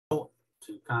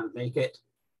can't make it.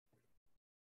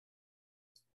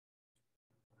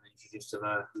 You just have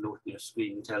a note on your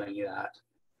screen telling you that.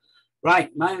 Right,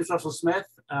 my name is Russell Smith.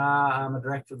 I'm a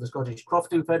director of the Scottish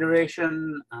Crofting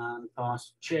Federation and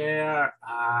past chair,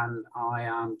 and I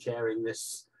am chairing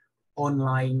this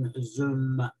online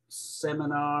Zoom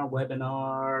seminar,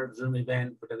 webinar, Zoom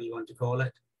event, whatever you want to call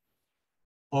it,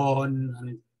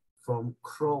 on from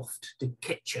Croft to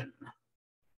kitchen.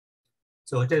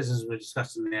 So it is, as we're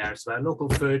discussing there, it's about local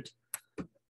food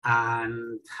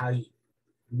and how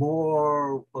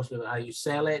more possibly how you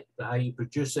sell it, how you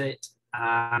produce it.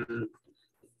 And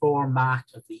the format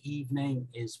of the evening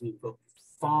is we've got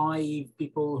 5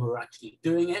 people who are actually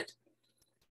doing it,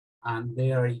 and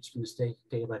they are each going to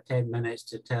take about 10 minutes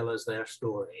to tell us their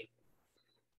story.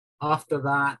 After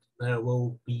that, there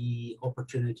will be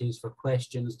opportunities for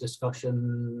questions,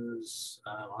 discussions,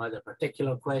 either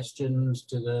particular questions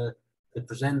to the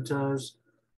presenters,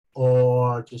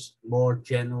 or just more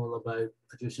general about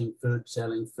producing food,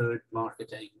 selling food,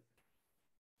 marketing.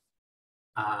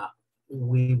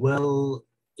 We will,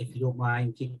 if you don't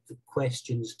mind, keep the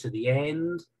questions to the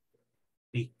end,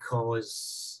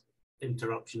 because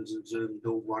interruptions in Zoom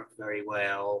don't work very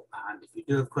well. And if you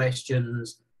do have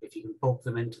questions, if you can pop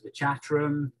them into the chat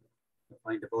room, you'll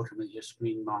find the bottom of your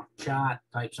screen marked chat,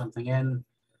 type something in,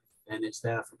 then it's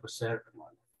there for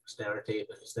posterity,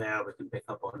 but it's there, we can pick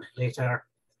up on it later.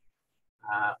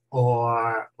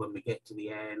 Or when we get to the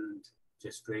end,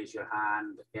 just raise your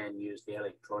hand, again, use the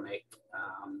electronic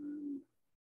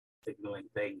signaling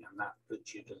thing, and that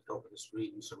puts you to the top of the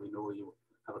screen so we know you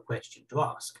have a question to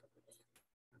ask.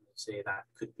 And let's say that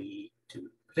could be to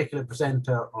a particular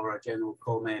presenter or a general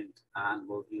comment, and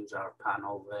we'll use our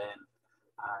panel then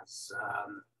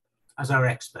as our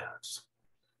experts,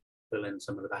 fill in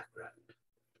some of the background.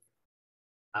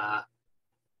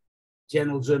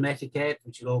 General Zoom etiquette,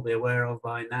 which you'll all be aware of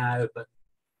by now, but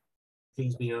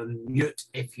please be on mute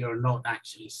if you're not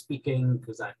actually speaking,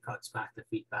 because that cuts back the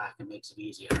feedback and makes it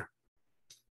easier.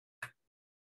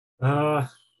 Right,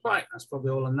 that's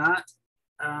probably all on that.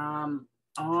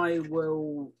 I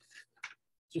will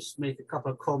just make a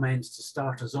couple of comments to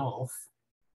start us off.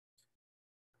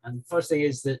 And the first thing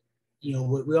is that, you know,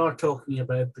 we are talking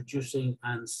about producing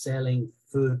and selling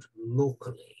food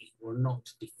locally. We're not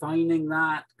defining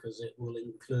that, because it will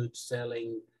include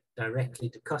selling directly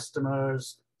to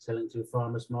customers, selling through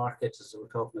farmers markets, as we're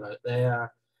talking about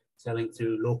there, selling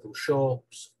through local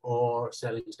shops, or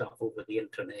selling stuff over the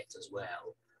internet as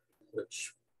well,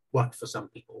 which works for some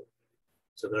people.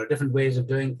 So there are different ways of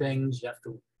doing things. You have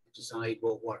to decide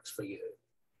what works for you.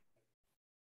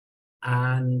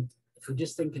 And if we're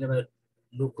just thinking about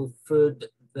local food,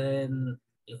 then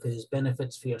if there's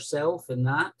benefits for yourself in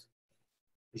that,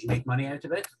 because you make money out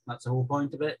of it, that's the whole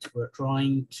point of it. We're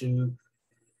trying to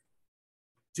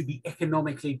be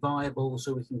economically viable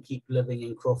so we can keep living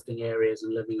in crofting areas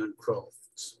and living on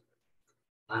crofts.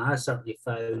 And I certainly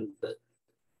found that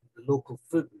the local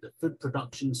food, the food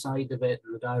production side of it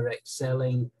and the direct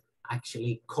selling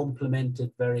actually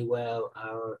complemented very well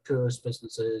our tourist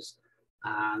businesses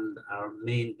and our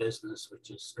main business,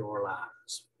 which is store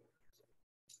lands.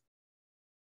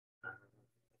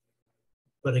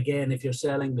 But again, if you're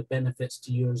selling, the benefits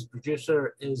to you as a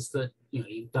producer is that, you know,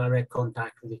 you have direct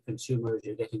contact with the consumers,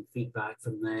 you're getting feedback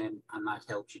from them, and that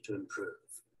helps you to improve.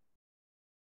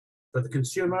 For the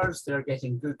consumers, they're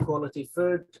getting good quality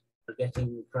food. They're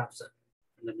getting perhaps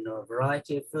a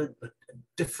variety of food, but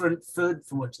different food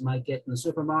from what you might get in the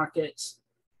supermarkets.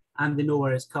 And they know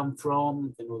where it's come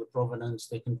from, they know the provenance,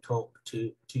 they can talk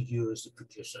to you as a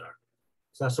producer.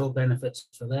 So that's all benefits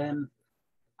for them.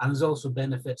 And there's also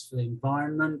benefits for the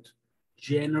environment.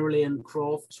 Generally in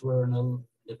crofts, we're in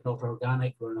a, if not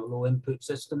organic, we're in a low input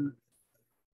system.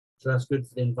 So that's good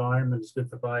for the environment, it's good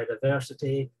for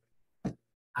biodiversity.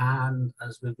 And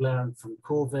as we've learned from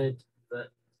COVID, that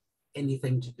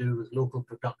anything to do with local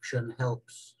production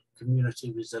helps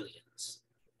community resilience.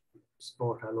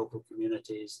 Support our local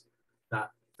communities,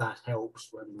 that helps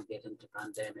when we get into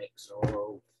pandemics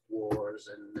or wars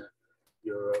in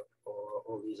Europe or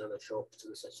all these other shocks to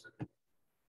the system.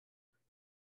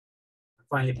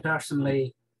 Finally,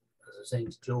 personally, as I was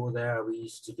saying to Joe there, we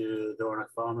used to do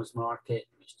Dornoch Farmers Market.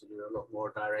 We used to do a lot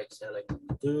more direct selling than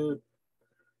we do.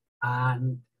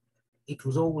 And it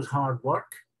was always hard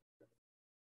work.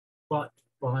 But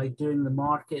by doing the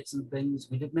markets and things,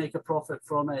 we did make a profit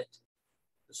from it.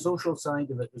 The social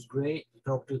side of it was great. You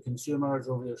talk to consumers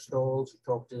over your stalls, you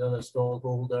talk to other stall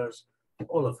holders,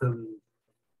 all of whom,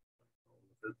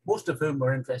 most of whom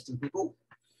were interesting people.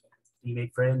 You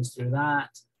made friends through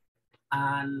that.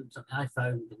 And I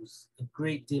found there was a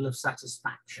great deal of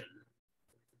satisfaction.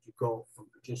 You got from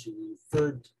producing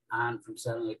food and from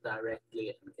selling it directly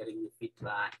and getting the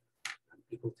feedback and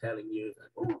people telling you that,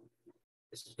 oh,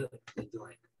 this is good, enjoy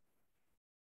it.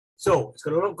 So it's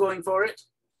got a lot going for it,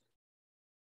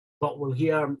 but we'll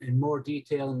hear in more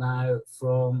detail now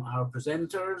from our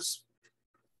presenters.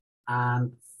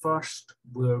 And first,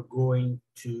 we're going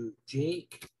to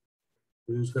Jake,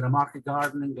 who's got a market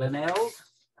garden in Glenelg,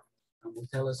 and will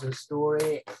tell us his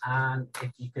story. And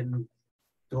if you can,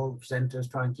 all the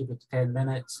presenters try and keep it to 10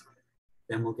 minutes,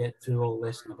 then we'll get through all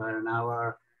this in about an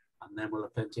hour, and then we'll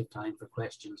have plenty of time for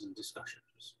questions and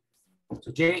discussions.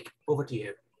 So Jake, over to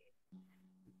you.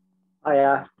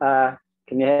 Hiya,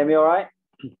 can you hear me all right?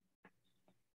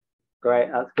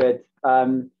 Great, that's good.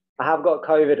 I have got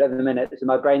COVID at the minute, so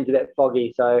my brain's a bit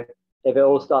foggy. So if it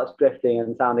all starts drifting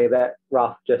and sounding a bit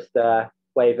rough, just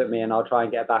wave at me and I'll try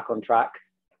and get back on track.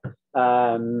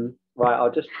 Right,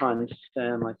 I'll just try and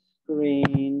share my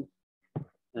screen.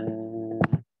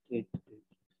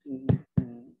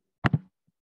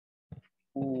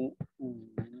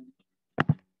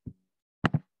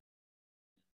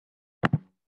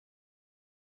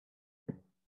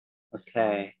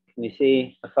 Okay, can you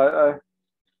see a photo?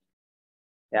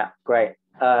 Yeah, great.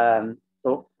 Oh,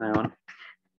 hang on.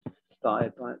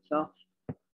 Started by itself.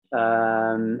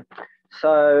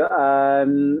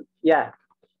 Yeah.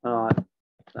 All right.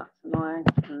 That's annoying.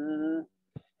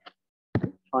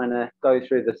 Trying to go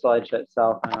through the slideshow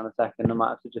itself. Hang on a second. I might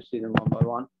have to just do them one by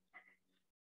one.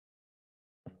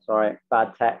 Sorry,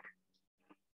 bad tech.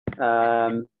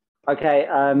 Okay.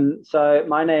 So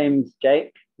my name's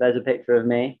Jake. There's a picture of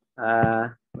me,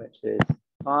 which is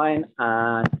fine,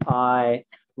 and I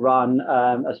run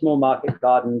a small market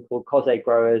garden called Cosé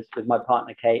Growers with my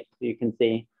partner Kate, who you can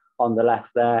see on the left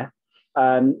there.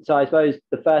 So I suppose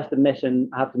the first admission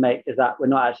I have to make is that we're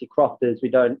not actually crofters. We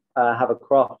don't have a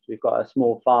croft. We've got a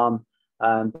small farm,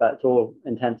 but to all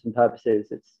intents and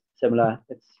purposes, it's similar.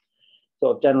 It's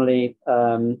sort of generally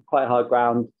quite hard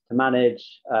ground to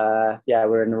manage. Yeah,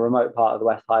 we're in a remote part of the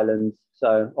West Highlands.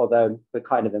 So although we're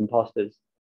kind of imposters,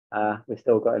 we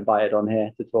still got invited on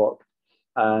here to talk.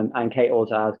 And Kate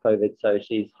also has COVID, so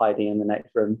she's hiding in the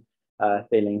next room,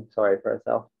 feeling sorry for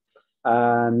herself.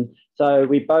 So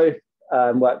we both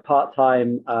work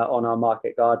part-time on our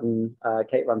market garden.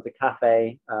 Kate runs a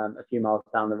cafe a few miles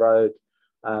down the road,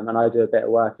 and I do a bit of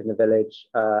work in the village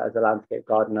as a landscape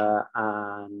gardener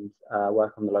and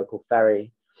work on the local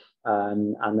ferry.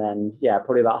 And then, yeah,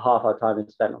 probably about half our time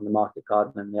is spent on the market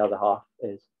garden, and the other half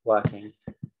is working,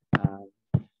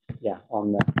 yeah,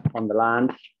 on the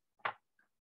land.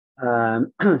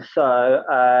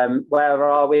 Where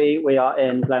are we? We are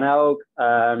in Glenelg,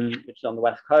 which is on the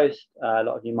west coast. A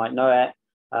lot of you might know it.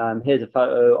 Here's a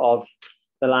photo of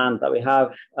the land that we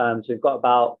have. So we've got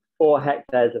about 4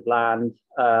 hectares of land.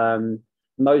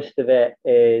 Most of it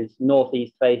is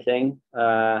northeast facing,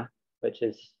 which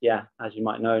is, yeah, as you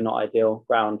might know, not ideal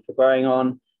ground for growing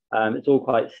on. It's all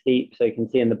quite steep, so you can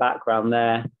see in the background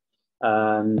there.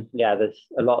 Yeah, there's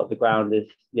a lot of the ground is,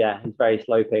 yeah, it's very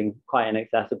sloping, quite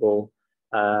inaccessible.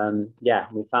 Yeah,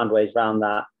 we found ways around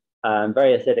that.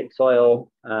 Very acidic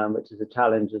soil, which is a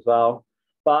challenge as well.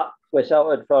 But we're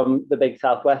sheltered from the big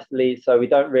southwesterlies, so we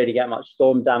don't really get much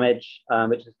storm damage,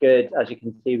 which is good. As you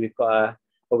can see, we've got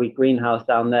a wee greenhouse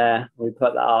down there. We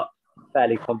put that up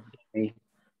fairly confidently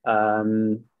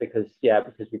because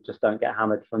we just don't get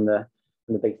hammered from the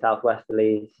big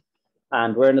southwesterlies.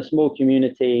 And we're in a small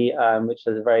community, which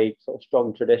has a very sort of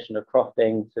strong tradition of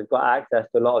crofting. So we've got access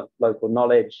to a lot of local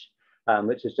knowledge,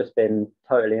 which has just been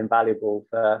totally invaluable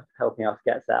for helping us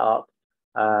get set up.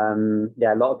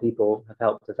 Yeah, a lot of people have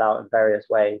helped us out in various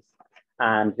ways.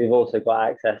 And we've also got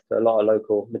access to a lot of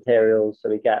local materials. So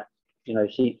we get, you know,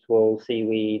 sheep's wool,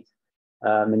 seaweed,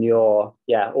 manure,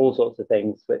 yeah, all sorts of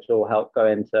things, which all help go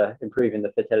into improving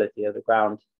the fertility of the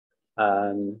ground.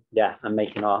 Yeah, and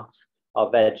making our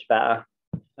veg better.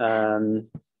 So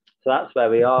that's where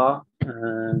we are.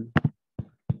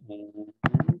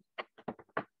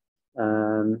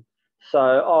 So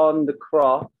on the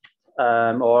Croft,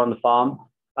 or on the farm,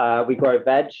 we grow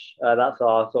veg. That's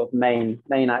our sort of main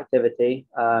activity.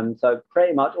 So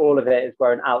pretty much all of it is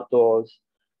grown outdoors.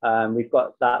 We've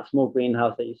got that small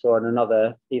greenhouse that you saw and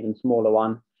another even smaller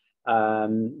one.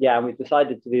 Yeah, and we've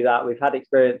decided to do that. We've had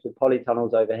experience with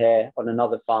polytunnels over here on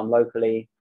another farm locally,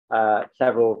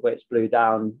 several of which blew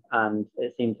down, and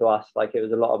it seemed to us like it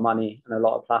was a lot of money and a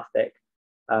lot of plastic.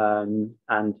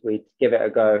 And we'd give it a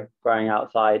go growing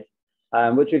outside,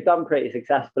 which we've done pretty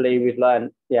successfully. We've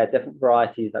learned, yeah, different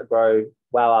varieties that grow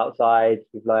well outside.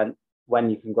 We've learned when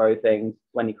you can grow things,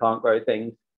 when you can't grow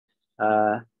things.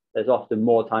 There's often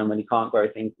more time when you can't grow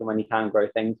things than when you can grow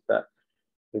things, but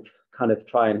we've kind of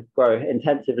try and grow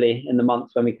intensively in the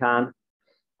months when we can.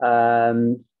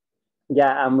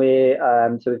 Yeah,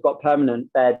 and so we've got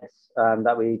permanent beds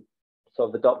that we sort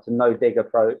of adopt a no dig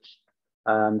approach.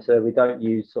 So we don't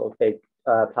use sort of big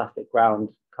plastic ground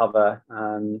cover.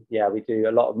 Yeah, we do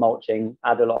a lot of mulching,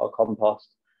 add a lot of compost,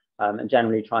 and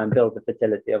generally try and build the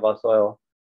fertility of our soil.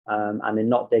 And in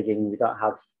not digging, we don't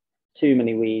have too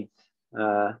many weeds,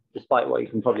 despite what you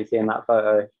can probably see in that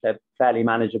photo. They're fairly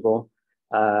manageable.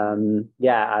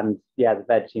 Yeah, and yeah, the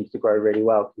veg seems to grow really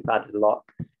well because we've added a lot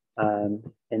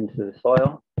into the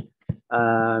soil.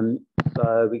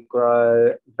 So we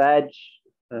grow veg,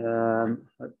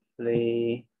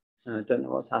 hopefully, I don't know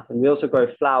what's happened. We also grow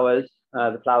flowers.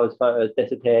 The flowers photo has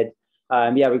disappeared.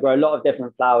 Yeah, we grow a lot of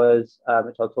different flowers,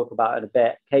 which I'll talk about in a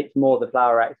bit. Kate's more the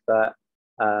flower expert,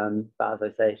 but as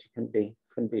I say, she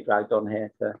couldn't be dragged on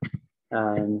here to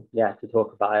yeah, to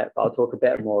talk about it. But I'll talk a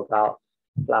bit more about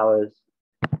flowers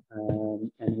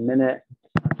in a minute.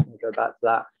 I'll go back to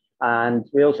that. And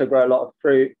we also grow a lot of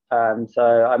fruit.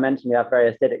 So I mentioned we have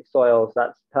very acidic soil, so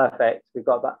that's perfect. We've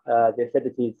got the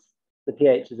acidities, the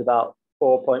pH is about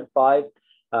 4.5,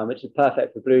 which is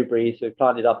perfect for blueberries. So we've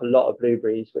planted up a lot of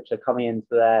blueberries, which are coming into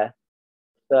their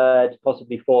third,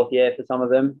 possibly fourth year for some of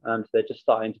them. So they're just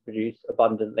starting to produce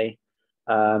abundantly.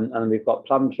 And we've got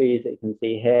plum trees that you can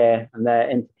see here, and they're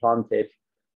interplanted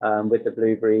with the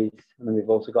blueberries. And then we've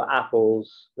also got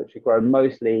apples, which we grow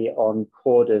mostly on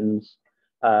cordons,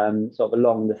 sort of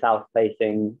along the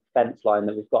south-facing fence line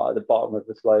that we've got at the bottom of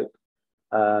the slope.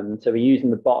 So we're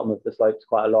using the bottom of the slopes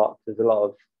quite a lot. There's a lot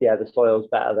of, yeah, the soil's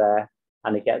better there,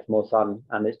 and it gets more sun,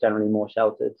 and it's generally more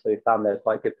sheltered. So we found they're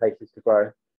quite good places to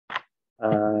grow.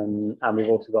 And we've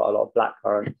also got a lot of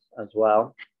blackcurrants as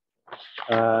well.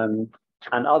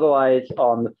 And otherwise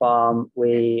on the farm,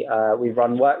 we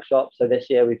run workshops. So this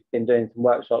year we've been doing some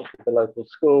workshops with the local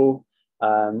school,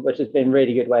 which has been a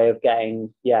really good way of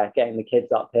getting the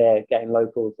kids up here, getting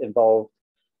locals involved,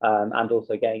 and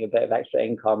also getting a bit of extra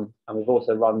income. And we've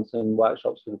also run some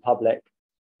workshops for the public.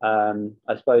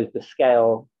 I suppose the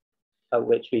scale at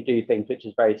which we do things, which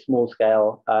is very small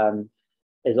scale,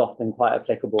 is often quite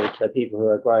applicable to people who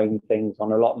are growing things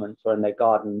on allotments or in their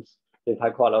gardens. We've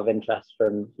had quite a lot of interest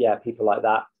from people like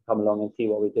that to come along and see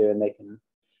what we do, and they can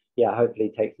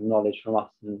hopefully take some knowledge from us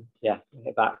and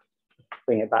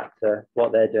bring it back to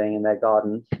what they're doing in their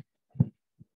gardens.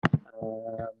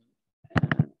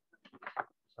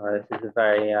 Sorry, this is a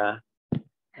very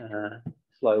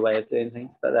slow way of doing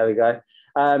things, but there we go.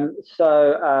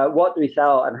 So what do we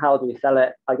sell and how do we sell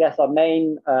it? I guess our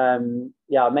main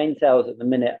sales at the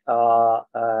minute are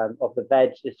of the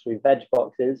veg is through veg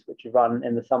boxes, which we run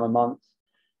in the summer months.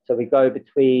 So we go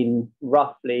between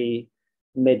roughly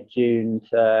mid-June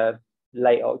to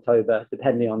late October,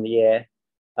 depending on the year.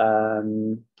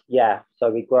 So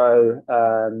we grow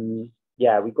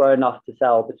enough to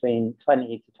sell between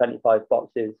 20 to 25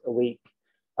 boxes a week,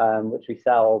 which we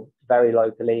sell very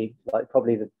locally. Like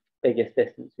probably the biggest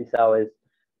distance we sell is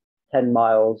 10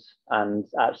 miles, and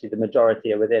actually the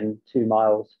majority are within 2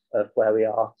 miles of where we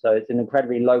are. So it's an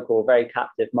incredibly local, very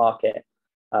captive market.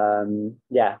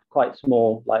 Quite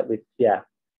small. Like we'll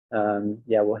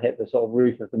hit the sort of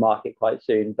roof of the market quite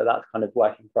soon, but that's kind of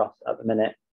working for us at the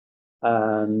minute.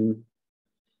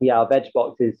 Our veg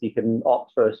boxes, you can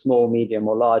opt for a small, medium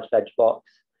or large veg box,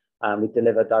 and we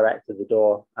deliver direct to the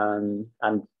door. And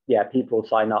people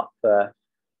sign up for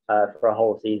a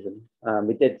whole season.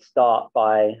 We did start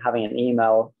by having an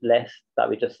email list that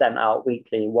we just sent out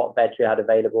weekly, what veg we had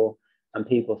available, and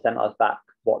people sent us back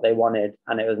what they wanted,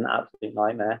 and it was an absolute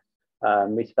nightmare.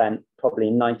 We spent probably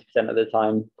 90% of the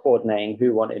time coordinating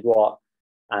who wanted what,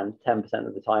 and 10%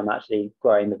 of the time actually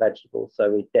growing the vegetables.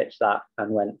 So we ditched that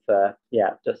and went for,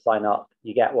 just sign up,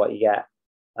 you get what you get.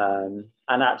 And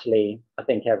actually, I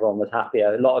think everyone was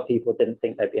happier. A lot of people didn't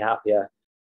think they'd be happier,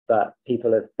 but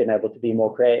people have been able to be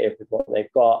more creative with what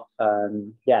they've got.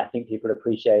 I think people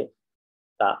appreciate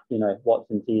that, what's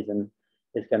in season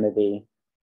is going to be,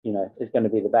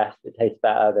 the best. It tastes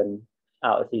better than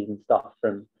out of season stuff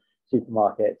from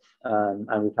supermarkets.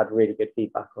 And we've had really good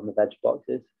feedback on the veg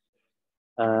boxes.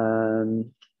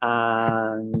 And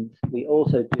we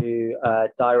also do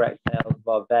direct sales of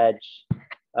our veg.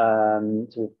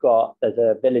 So there's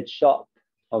a village shop,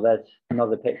 there's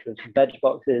another picture of some veg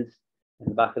boxes in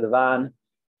the back of the van.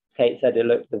 Kate said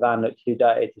the van looked too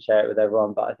dirty to share it with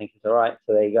everyone, but I think it's all right.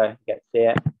 So there you go, you get to see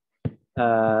it.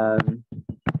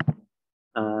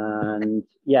 And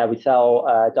we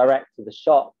sell direct to the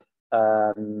shop. These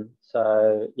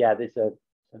are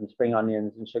some spring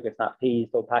onions and sugar snap peas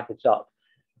all packaged up,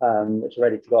 which are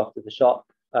ready to go off to the shop.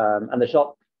 And the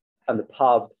shop and the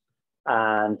pub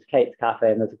and Kate's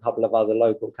Cafe, and there's a couple of other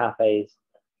local cafes.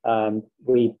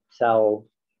 We sell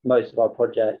most of our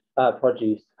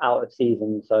produce out of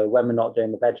season. So when we're not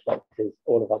doing the veg boxes,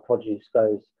 all of our produce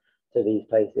goes to these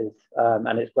places.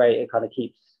 And it's great. It kind of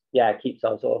keeps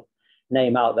our sort of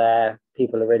name out there.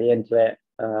 People are really into it.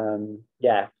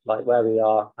 Like where we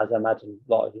are, as I imagine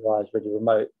a lot of you are, is really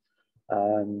remote.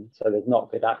 So there's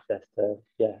not good access to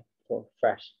sort of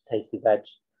fresh, tasty veg.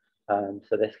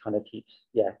 So this kind of keeps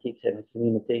it in the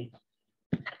community.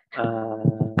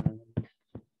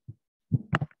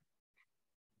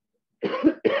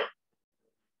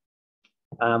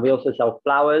 We also sell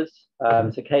flowers.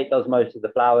 So Kate does most of the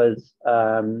flowers.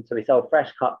 So we sell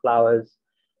fresh cut flowers,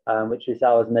 which we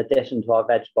sell as an addition to our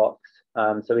veg box.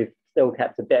 So we've still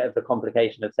kept a bit of the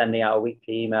complication of sending out a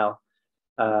weekly email.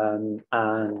 And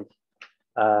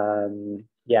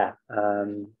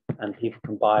people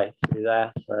can buy through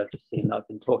there. So I've just seen that I've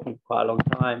been talking for quite a long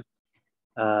time.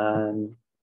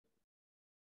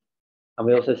 And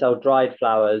we also sell dried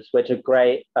flowers, which are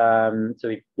great. So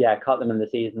we cut them in the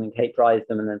season, and Kate dries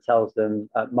them and then sells them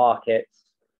at markets,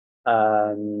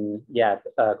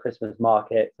 Christmas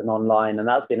markets and online. And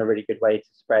that's been a really good way to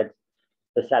spread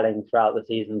the selling throughout the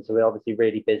season. So we're obviously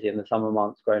really busy in the summer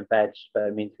months growing veg, but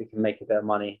it means we can make a bit of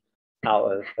money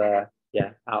out of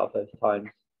those times.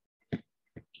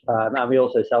 And we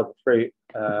also sell the fruit,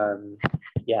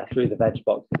 through the veg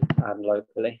boxes and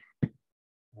locally.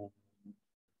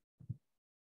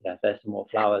 There's some more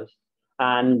flowers.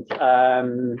 And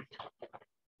so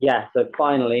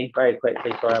finally, very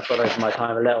quickly, sorry, I've got over my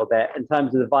time a little bit. In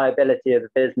terms of the viability of the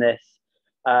business,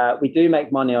 we do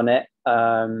make money on it.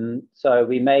 So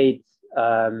we made,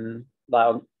 after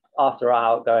our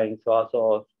outgoing, so our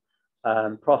sort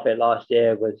of profit last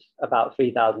year was about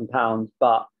 £3,000,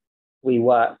 but we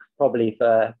work probably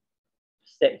for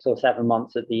 6 or 7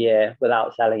 months of the year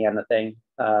without selling anything.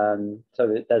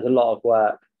 So there's a lot of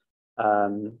work.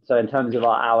 So in terms of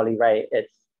our hourly rate,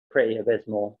 it's pretty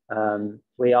abysmal.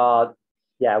 We're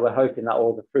hoping that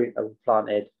all the fruit that we've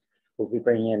planted will be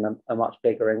bringing in a much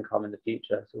bigger income in the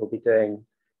future. So we'll be doing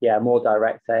more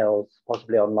direct sales,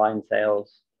 possibly online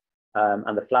sales,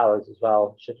 and the flowers as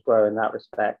well should grow in that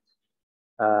respect.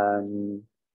 And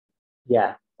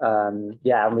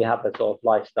we have the sort of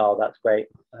lifestyle that's great.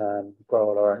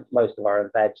 Grow most of our own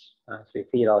veg, so we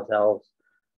feed ourselves.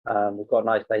 We've got a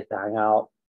nice place to hang out.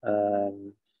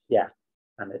 And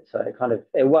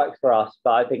it works for us,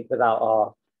 but I think without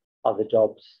our other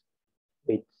jobs,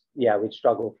 we'd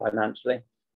struggle financially.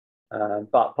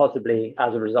 But possibly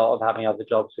as a result of having other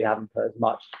jobs, we haven't put as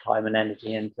much time and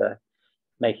energy into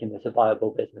making this a viable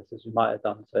business as we might have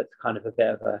done. So it's kind of a bit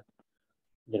of a,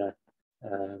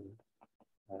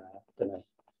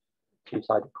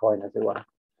 two-sided coin, as it were.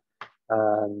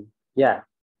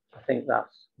 I think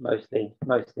that's mostly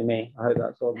me. I hope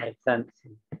that sort of makes sense.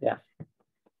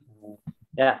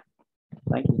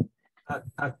 Thank you.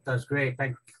 That's great.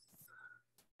 Thank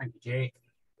you, Jake.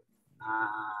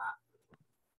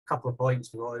 Couple of points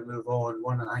before we move on.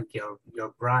 One, I think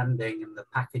your branding and the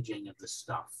packaging of the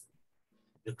stuff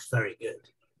looks very good.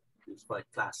 It's quite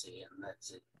classy, and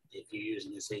that's it. If you're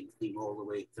using the same theme all the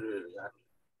way through,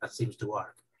 that seems to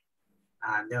work.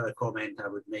 And the other comment I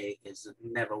would make is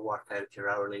never work out your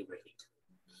hourly rate.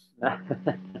 And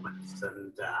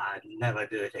never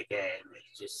do it again.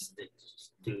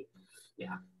 Do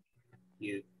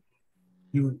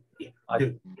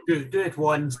it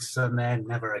once and then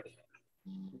never again.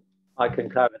 I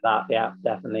concur with that. Yeah,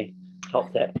 definitely.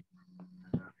 Top tip.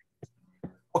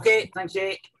 Okay, thanks,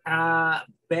 Jake.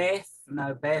 Beth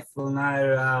will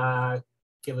now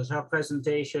give us her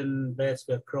presentation. Beth's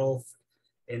got Croft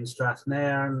in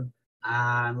Strathnairn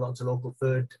and lots of local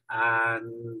food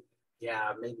and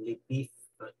mainly beef,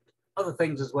 but other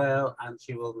things as well. And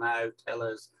she will now tell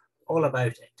us all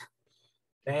about it.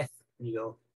 Beth, here you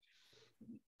go.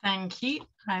 Thank you.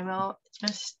 I will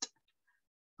just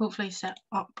hopefully set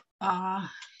up a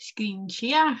screen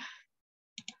share.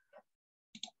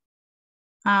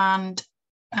 And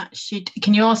that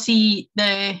can you all see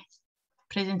the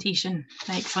presentation?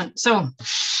 Excellent. So,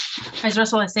 as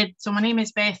Russell has said, so my name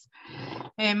is Beth,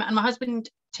 and my husband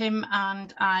Tim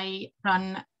and I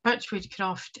run Birchwood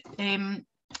Croft.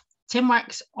 Tim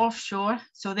works offshore,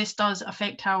 so this does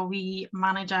affect how we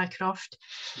manage our croft.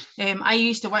 I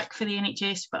used to work for the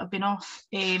NHS, but I've been off.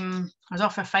 I was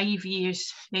off for 5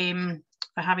 years for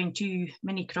having too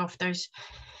many crofters.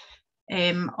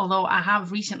 Although I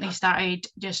have recently started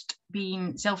just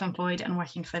being self-employed and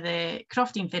working for the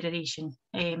Crofting Federation.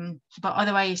 But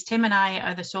otherwise, Tim and I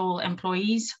are the sole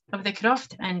employees of the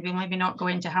Croft, and we'll maybe not go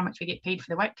into how much we get paid for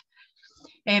the work.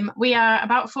 We are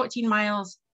about 14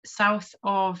 miles south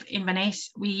of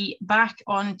Inverness. We back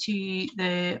onto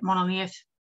the Monolith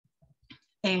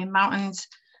mountains.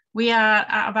 We are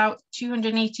at about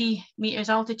 280 meters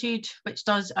altitude, which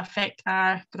does affect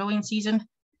our growing season.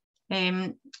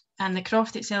 And the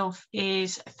croft itself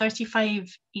is 35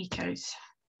 acres.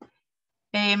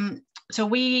 So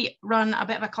we run a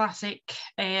bit of a classic,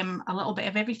 a little bit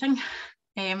of everything.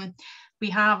 We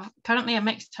have currently a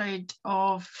mixed herd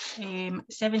of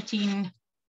 17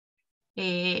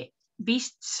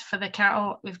 beasts for the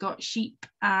cattle. We've got sheep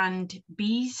and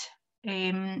bees.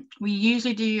 We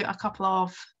usually do a couple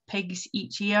of pigs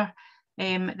each year.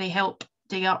 They help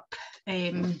dig up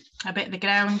a bit of the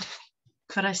ground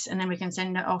for us, and then we can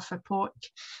send it off for pork.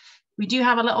 We do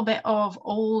have a little bit of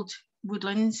old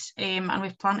woodlands, and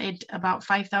we've planted about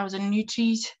 5,000 new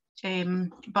trees. But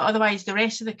otherwise, the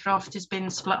rest of the croft has been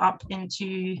split up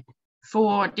into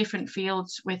 4 different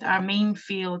fields, with our main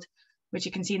field, which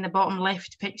you can see in the bottom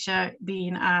left picture,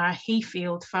 being our hay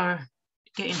field for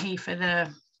getting hay for the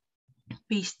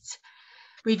beasts.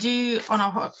 We do, on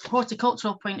a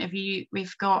horticultural point of view,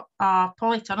 we've got our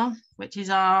polytunnel, which is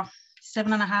our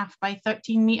 7.5 by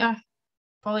 13 metre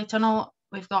polytunnel.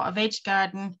 We've got a veg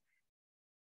garden.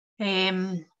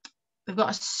 We've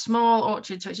got a small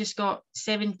orchard, so it's just got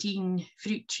 17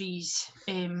 fruit trees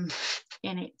in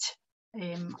it,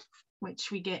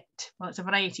 which we get, well, it's a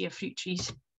variety of fruit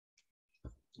trees.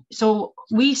 So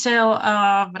we sell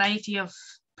a variety of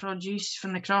produce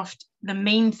from the croft, the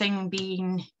main thing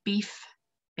being beef.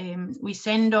 We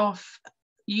send off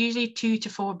usually 2 to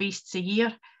 4 beasts a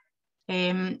year.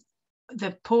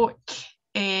 The pork,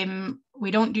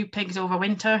 we don't do pigs over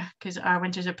winter because our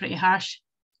winters are pretty harsh.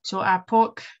 So our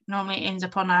pork normally ends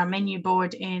up on our menu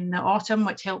board in the autumn,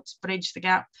 which helps bridge the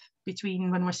gap between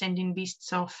when we're sending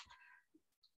beasts off.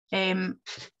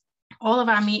 All of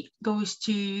our meat goes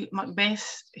to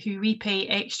Macbeth, who we pay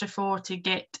extra for to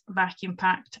get vacuum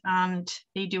packed, and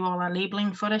they do all our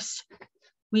labelling for us.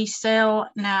 We sell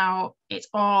now, it's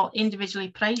all individually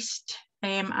priced,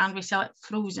 and we sell it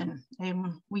frozen.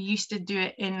 We used to do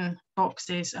it in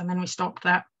boxes, and then we stopped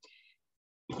that.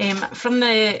 From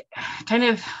the kind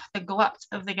of the glut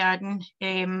of the garden,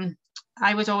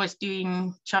 I was always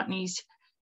doing chutneys,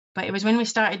 but it was when we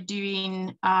started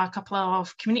doing a couple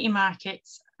of community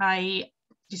markets, I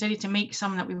decided to make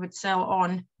some that we would sell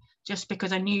on, just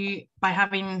because I knew by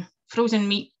having frozen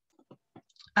meat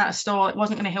at a stall, it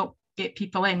wasn't going to help get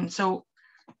people in. So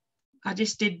I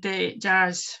just did the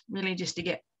jars really just to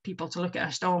get people to look at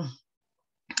our stall.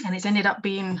 And it's ended up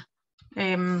being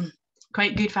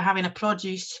quite good for having a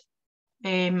produce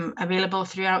available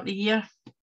throughout the year.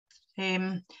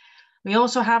 We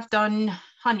also have done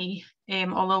honey,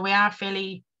 although we are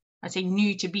fairly, I'd say,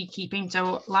 new to beekeeping.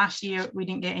 So last year we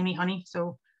didn't get any honey.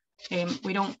 So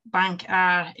we don't bank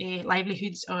our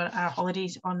livelihoods or our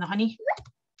holidays on the honey.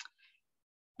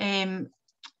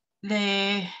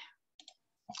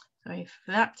 Sorry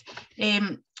for that.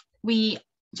 We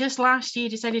just last year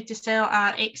decided to sell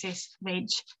our excess veg.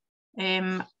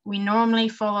 We normally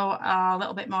follow a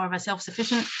little bit more of a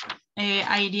self-sufficient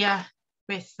idea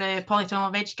with the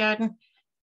polytunnel veg garden,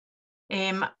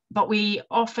 but we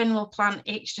often will plant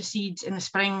extra seeds in the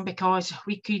spring because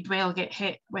we could well get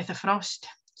hit with a frost.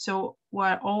 So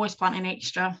we're always planting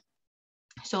extra.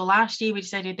 So last year we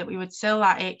decided that we would sell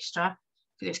that extra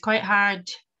because it's quite hard.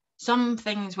 Some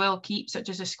things will keep, such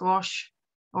as a squash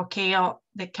or kale.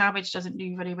 The cabbage doesn't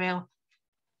do very well.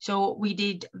 So we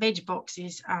did veg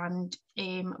boxes, and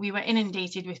we were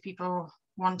inundated with people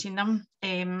wanting them.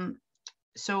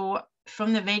 So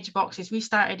from the veg boxes, we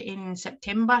started in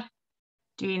September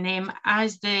doing them.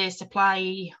 As the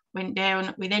supply went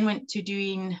down, we then went to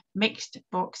doing mixed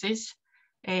boxes.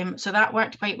 So that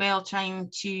worked quite well, trying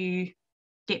to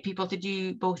get people to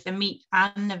do both the meat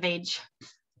and the veg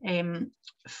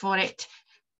for it.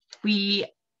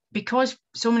 Because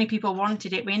so many people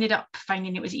wanted it, we ended up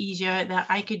finding it was easier that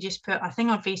I could just put a thing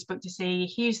on Facebook to say,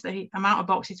 here's the amount of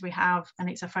boxes we have, and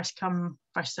it's a first come,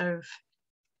 first serve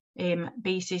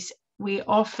basis. We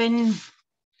often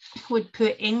would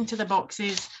put into the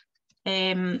boxes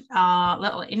a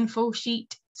little info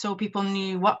sheet so people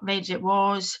knew what veg it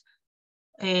was,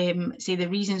 say the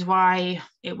reasons why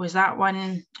it was that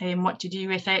one, what to do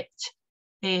with it.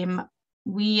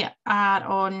 We are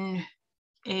on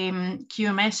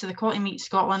QMS, so the Quality Meat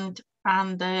Scotland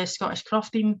and the Scottish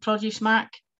Crofting produce mark.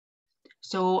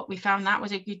 So we found that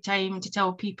was a good time to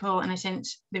tell people, in a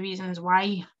sense, the reasons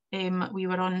why we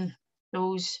were on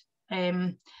those,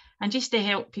 and just to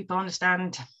help people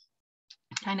understand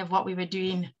kind of what we were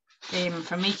doing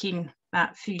for making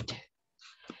that food.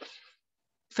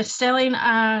 For selling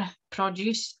our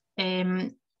produce,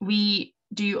 we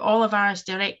do all of ours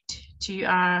direct to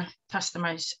our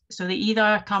customers. So they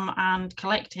either come and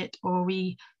collect it, or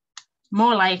we,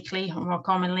 more likely or more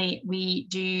commonly, we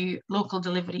do local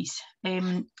deliveries.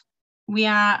 We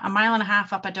are 1.5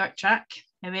 miles up a dirt track,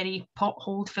 a very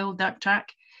pothole-filled dirt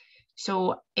track.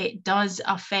 So it does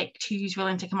affect who's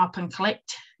willing to come up and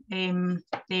collect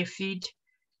their food.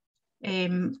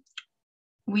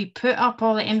 We put up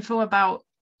all the info about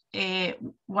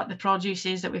what the produce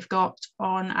is that we've got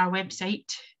on our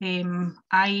website.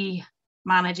 I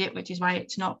manage it, which is why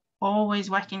it's not always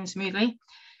working smoothly.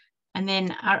 And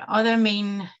then our other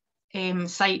main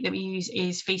site that we use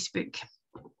is Facebook.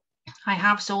 I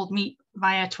have sold meat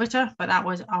via Twitter, but that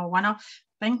was a one-off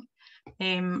thing.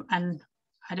 And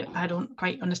I don't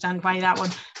quite understand why that one,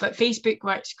 but Facebook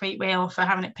works quite well for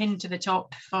having it pinned to the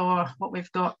top for what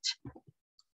we've got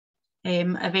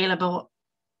available.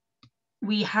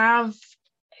 We have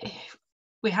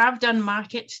done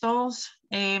market stalls.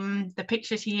 The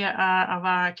pictures here are of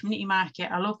our community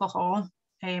market, our local hall,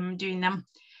 doing them.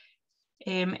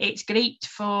 It's great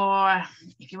for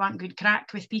if you want good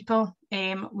crack with people.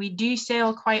 We do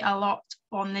sell quite a lot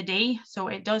on the day, so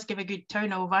it does give a good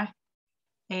turnover.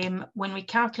 When we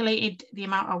calculated the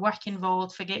amount of work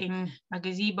involved for getting a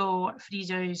gazebo,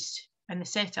 freezers and the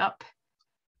setup,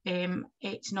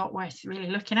 it's not worth really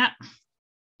looking at.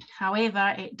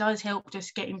 However, it does help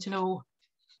just getting to know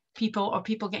people, or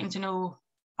people getting to know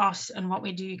us and what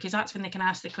we do, because that's when they can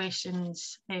ask the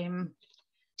questions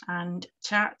and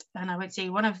chat. And I would say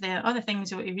one of the other things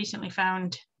that we recently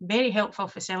found very helpful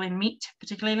for selling meat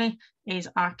particularly is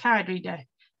our card reader.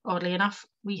 Oddly enough,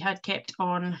 we had kept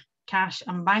on cash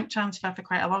and bank transfer for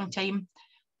quite a long time,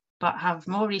 but have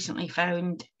more recently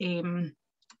found the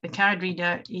card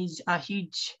reader is a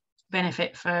huge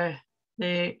benefit for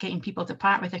getting people to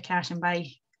part with their cash and buy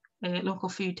local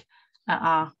food at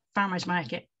our farmers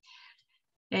market.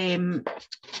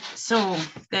 So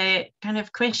the kind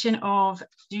of question of,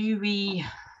 do we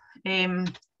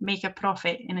make a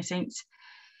profit in a sense?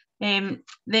 The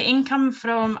income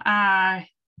from our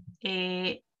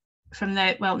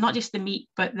well, not just the meat,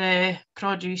 but the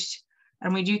produce,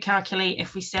 and we do calculate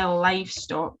if we sell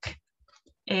livestock,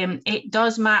 it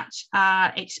does match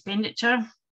our expenditure.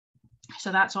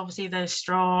 So that's obviously the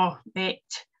straw, vet,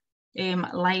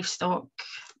 livestock,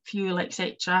 fuel,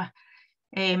 etc.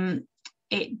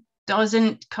 It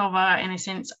doesn't cover, in a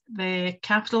sense, the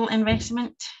capital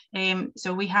investment.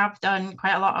 So we have done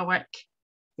quite a lot of work.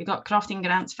 We got crofting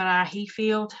grants for our hay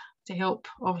field to help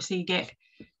obviously get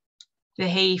the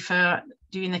hay for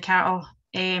doing the cattle.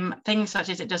 Things such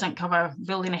as it doesn't cover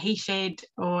building a hay shed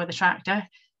or the tractor.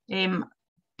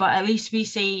 But at least we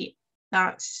say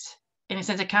that's, in a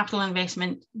sense, a capital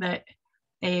investment that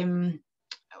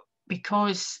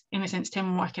because, in a sense,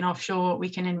 Tim working offshore, we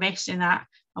can invest in that.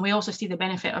 And we also see the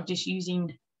benefit of just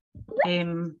using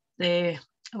the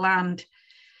land.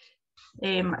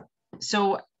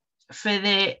 So for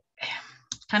the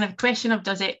kind of question of,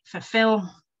 does it fulfill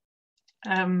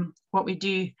what we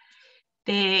do,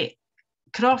 the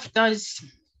Croft does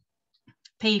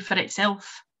pay for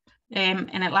itself, and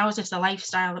it allows us a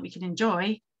lifestyle that we can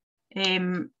enjoy.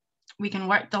 We can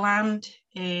work the land,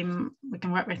 we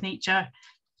can work with nature,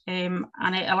 and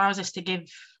it allows us to give,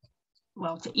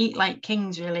 well, to eat like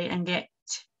kings really, and get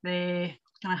the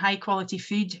kind of high quality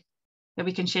food that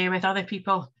we can share with other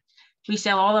people. We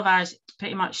sell all of ours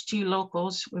pretty much to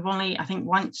locals. We've only, I think,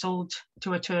 once sold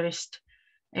to a tourist,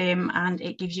 and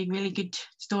it gives you really good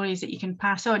stories that you can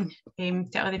pass on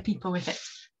to other people with it.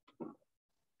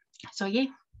 So yeah.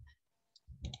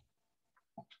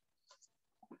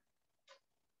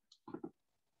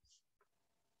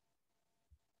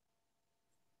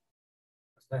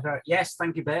 Yes,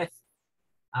 thank you, Beth.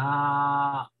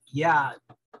 Yeah,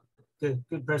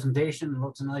 good presentation.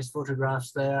 Lots of nice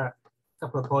photographs there. A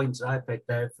couple of points I picked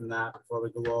out from that before we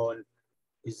go on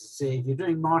is to say, if you're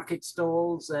doing market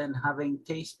stalls, then having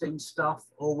tasting stuff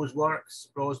always works,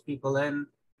 draws people in.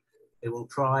 They will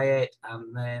try it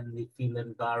and then they feel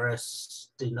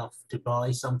embarrassed enough to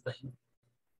buy something.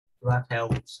 That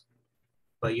helps.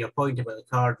 But your point about the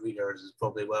card readers is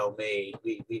probably well made.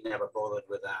 We never bothered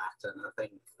with that. And I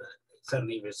think that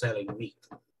certainly if you're selling meat,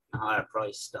 higher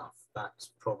price stuff,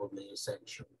 that's probably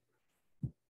essential.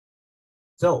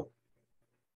 So,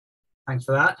 thanks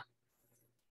for that.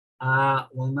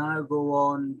 We'll now go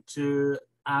on to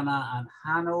Anna and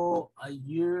Hanno. Are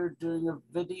you doing a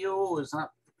video? Is that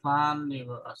the plan?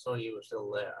 I saw you were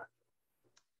still there.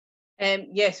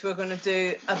 Yes, we're going to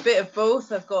do a bit of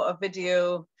both. I've got a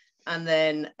video and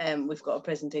then we've got a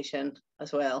presentation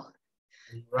as well.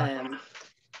 Right.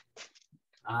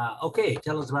 Okay,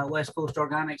 tell us about West Coast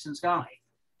Organics and Sky.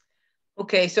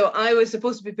 Okay, so I was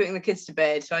supposed to be putting the kids to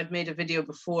bed, so I'd made a video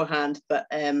beforehand, but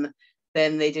then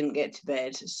they didn't get to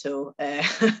bed. So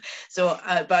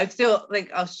but I still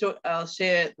think I'll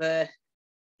share the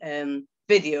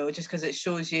video just because it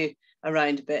shows you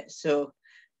around a bit. So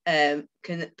can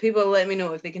people let me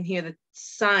know if they can hear the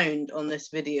sound on this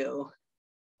video?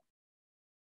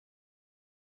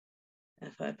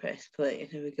 If I press play,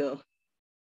 here we go.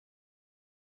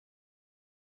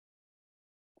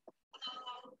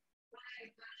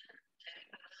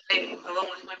 Along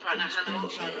with my partner Hannah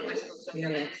from Bristol City,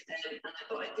 and I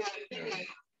thought I'd do a video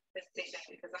presentation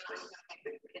because I'm going to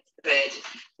put the kids to bed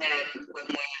when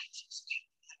we're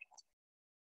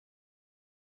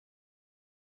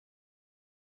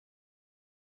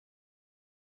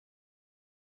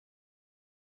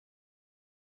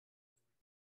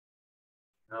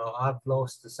No, I've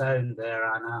lost the sound there,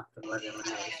 Anna, from everyone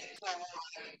else.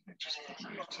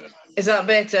 Is that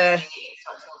better?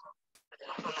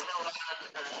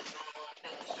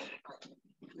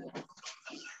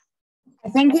 I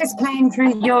think it's playing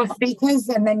through your speakers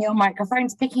and then your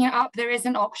microphone's picking it up. There is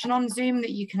an option on Zoom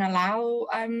that you can allow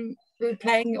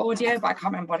playing audio, but I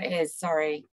can't remember what it is,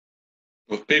 sorry.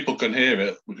 Well, if people can hear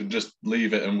it, we can just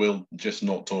leave it and we'll just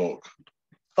not talk.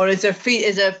 Or is there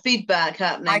feedback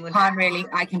happening?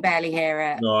 I can barely hear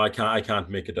it. No, I can't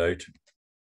make it out.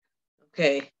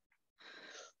 Okay.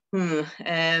 Do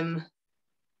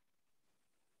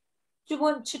you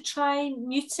want to try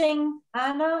muting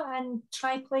Anna and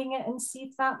try playing it and see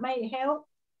if that might help?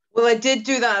 Well, I did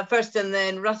do that at first, and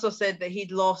then Russell said that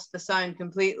he'd lost the sound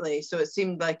completely. So it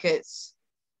seemed like it's,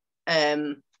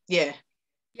 yeah.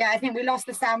 Yeah, I think we lost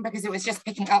the sound because it was just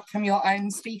picking up from your own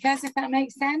speakers, if that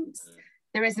makes sense.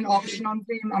 There is an option on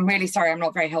Zoom. I'm really sorry, I'm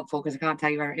not very helpful because I can't tell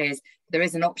you where it is. There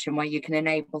is an option where you can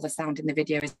enable the sound in the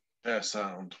video. Share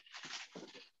sound.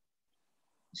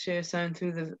 Share sound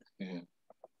through the... Yeah.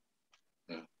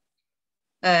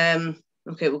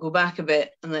 Okay, we'll go back a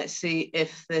bit and let's see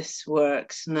if this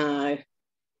works now.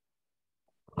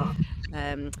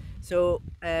 So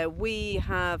we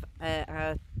have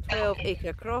a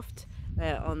 12-acre croft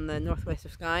on the northwest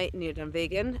of Skye near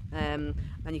Dunvegan, and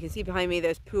you can see behind me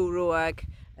there's Pool Roag,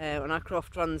 and our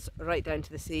croft runs right down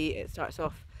to the sea. It starts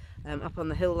off up on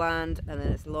the hill land, and then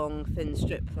it's a long thin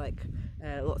strip like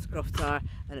lots of crofts are,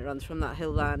 and it runs from that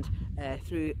hill land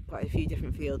through quite a few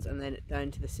different fields and then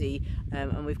down to the sea.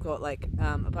 And we've got like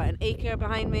about an acre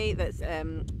behind me that's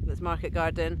market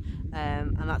garden,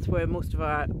 and that's where most of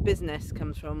our business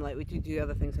comes from. Like we do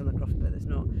other things on the croft, but it's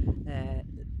not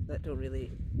that don't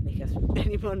really make us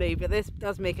any money, but this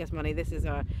does make us money. This is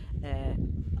our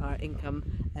income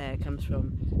comes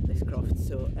from this croft,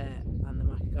 so and the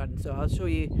market garden. So I'll show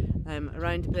you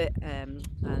around a bit, and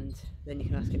then you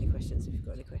can ask any questions if you've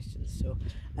got any questions. So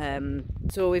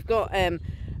so we've got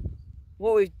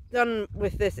what we've done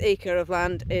with this acre of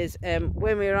land is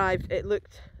when we arrived it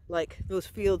looked like those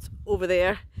fields over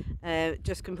there,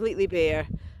 just completely bare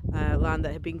land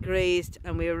that had been grazed,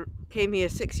 and we came here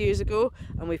 6 years ago,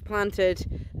 and we've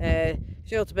planted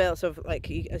shelter belts of, like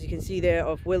as you can see there,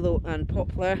 of willow and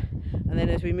poplar. And then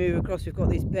as we move across, we've got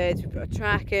these beds, we've put a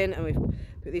track in and we've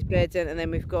put these beds in, and then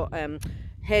we've got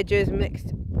hedges,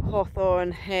 mixed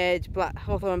hawthorn hedge,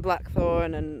 hawthorn,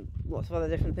 blackthorn, and lots of other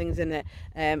different things in it.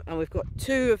 And we've got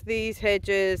 2 of these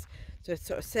hedges to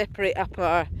sort of separate up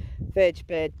our veg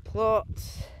bed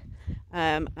plots,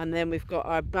 and then we've got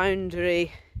our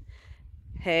boundary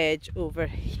hedge over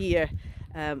here,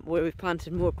 where we've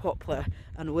planted more poplar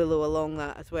and willow along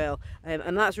that as well,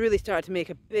 and that's really started to make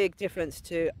a big difference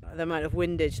to the amount of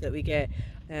windage that we get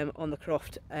on the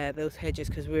croft, those hedges,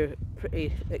 because we're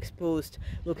pretty exposed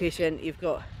location. You've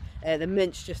got the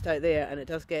minch just out there, and it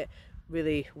does get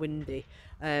really windy.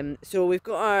 So we've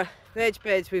got our veg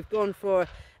beds. We've gone for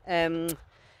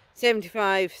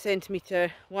 75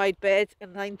 centimetre wide beds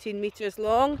and 19 metres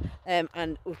long,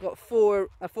 and we've got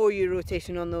a 4-year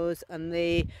rotation on those, and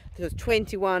there's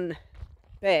 21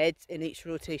 beds in each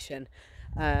rotation,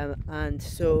 and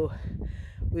so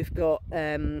we've got what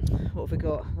have we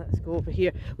got? Let's go over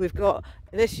here. We've got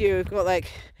this year we've got like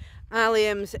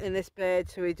alliums in this bed,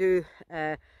 so we do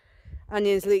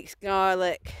onions, leeks,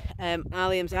 garlic,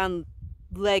 alliums and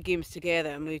legumes together,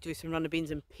 and we do some runner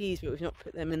beans and peas, but we've not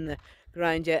put them in the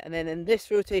ground yet. And then in this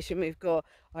rotation we've got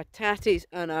our tatties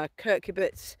and our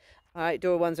curcubits. Our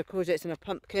outdoor ones are courgettes and our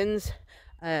pumpkins,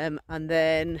 and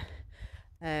then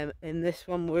in this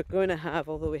one we're going to have,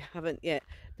 although we haven't yet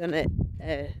done it,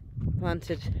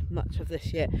 planted much of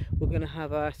this yet, we're going to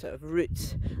have our sort of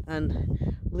roots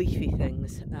and leafy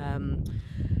things.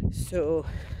 So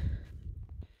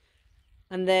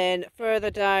And then further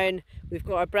down, we've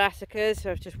got our brassicas. So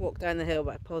I've just walked down the hill,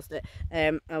 but I paused it.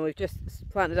 And we've just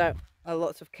planted out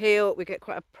lots of kale. We get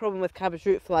quite a problem with cabbage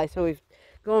root fly, so we've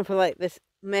gone for like this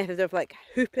method of like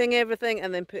hooping everything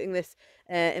and then putting this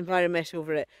enviromesh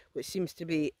over it, which seems to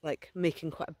be like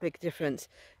making quite a big difference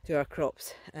to our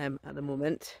crops at the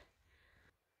moment.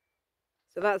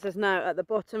 So that's us now at the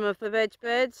bottom of the veg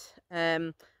beds,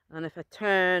 and if I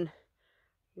turn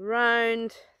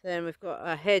round, then we've got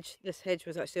a hedge. This hedge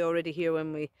was actually already here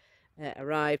when we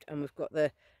arrived, and we've got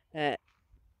the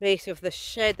base of the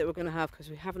shed that we're going to have, because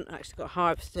we haven't actually got a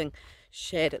harvesting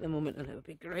shed at the moment, and it would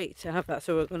be great to have that,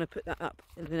 so we're going to put that up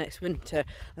in the next winter.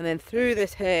 And then through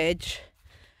this hedge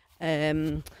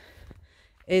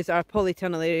is our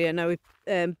polytunnel area. Now we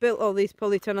built all these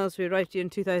polytunnels. We arrived here in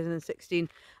 2016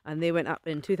 and they went up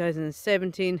in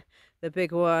 2017. The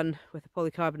big one with the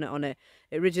polycarbonate on it,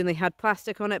 it originally had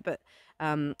plastic on it, but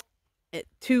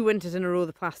 2 winters in a row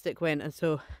the plastic went, and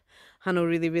so Hannah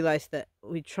really realised that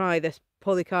we'd try this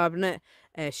polycarbonate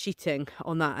sheeting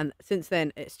on that, and since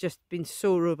then it's just been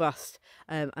so robust.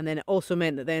 And then it also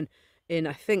meant that then in,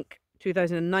 I think,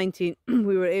 2019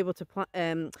 we were able to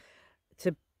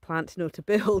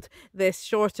build this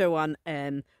shorter one,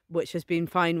 which has been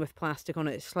fine with plastic on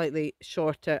it. It's slightly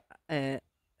shorter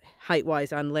height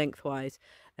wise and length wise,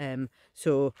 and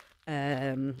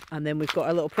then we've got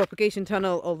a little propagation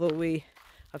tunnel, although we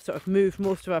have sort of moved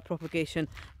most of our propagation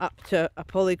up to a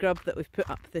polygrub that we've put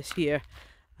up this year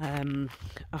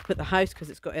up at the house, because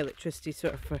it's got electricity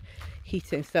sort of for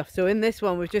heating stuff. So in this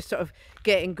one we're just sort of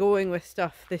getting going with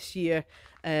stuff this year.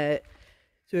 So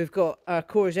we've got our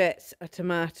courgettes, our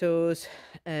tomatoes,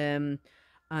 and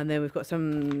then we've got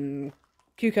some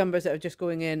cucumbers that are just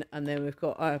going in, and then we've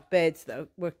got our beds that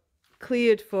were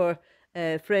cleared for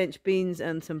French beans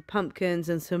and some pumpkins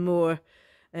and some more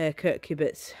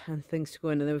curcubits and things to go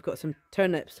in, and then we've got some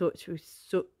turnips which we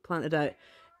planted out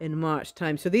in March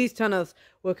time. So these tunnels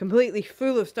were completely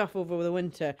full of stuff over the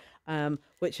winter,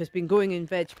 which has been going in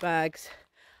veg bags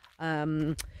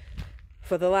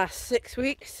for the last 6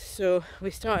 weeks. So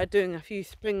we started doing a few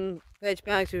spring veg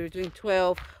bags. We were doing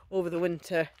 12 over the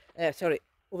winter,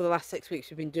 over the last 6 weeks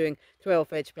we've been doing 12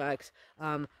 veg bags,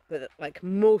 but like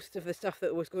most of the stuff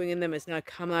that was going in them has now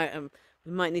come out, and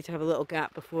we might need to have a little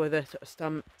gap before the sort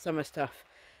of summer stuff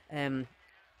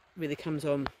really comes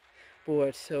on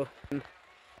board. So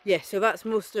yeah, so that's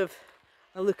most of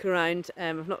a look around.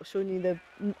 I've not shown you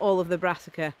all of the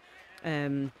brassica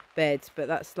beds, but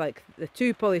that's like the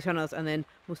 2 polytunnels and then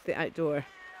most of the outdoor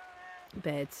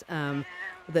beds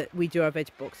that we do our veg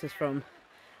boxes from.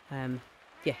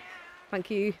 Yeah, thank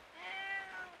you.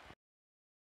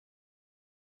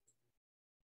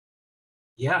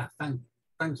 Yeah,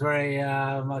 thanks very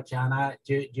much, Anna.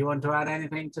 Do you want to add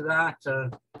anything to that,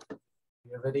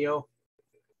 your video?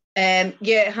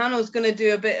 Yeah, Hannah's going to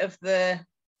do a bit of the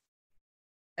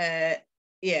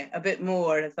a bit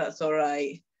more, if that's all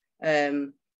right.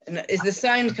 And is the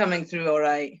sound coming through all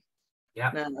right?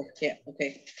 Yeah. No, yeah,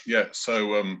 okay. Yeah,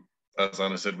 so as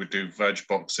Anna said, we do veg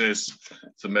boxes.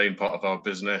 It's the main part of our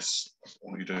business.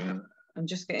 What are you doing? I'm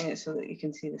just getting it so that you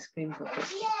can see the screen properly.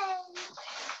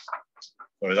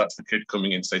 Sorry, that's the kid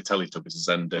coming in to say Teletubbies has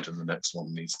ended and the next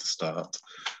one needs to start.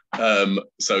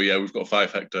 So yeah, we've got a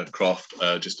 5-hectare croft.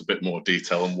 Just a bit more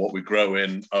detail on what we grow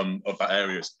in. Of that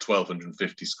area is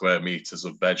 1,250 square meters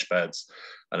of veg beds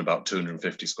and about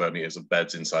 250 square meters of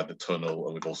beds inside the tunnel.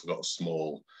 And we've also got a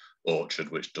small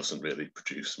orchard which doesn't really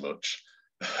produce much.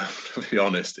 To be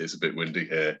honest, it's a bit windy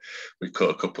here. We cut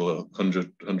a couple of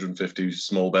 150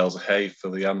 small bales of hay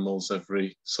for the animals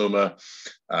every summer.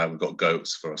 We've got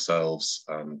goats for ourselves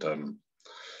and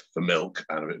for milk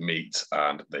and a bit of meat,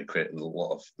 and they create a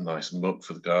lot of nice muck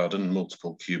for the garden,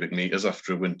 multiple cubic meters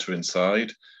after a winter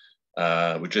inside.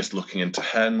 We're just looking into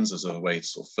hens as a way to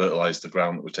sort of fertilize the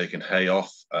ground that we're taking hay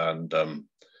off, and I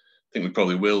think we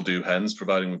probably will do hens,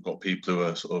 providing we've got people who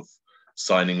are sort of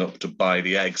signing up to buy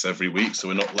the eggs every week, so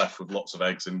we're not left with lots of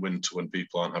eggs in winter when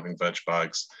people aren't having veg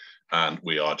bags. And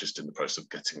we are just in the process of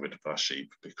getting rid of our sheep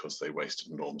because they waste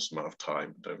an enormous amount of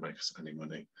time and don't make us any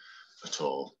money at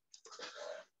all.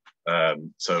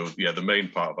 So yeah, the main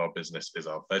part of our business is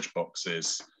our veg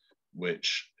boxes,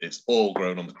 which it's all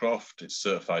grown on the croft. It's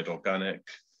certified organic.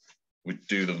 We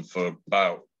do them for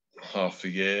about half a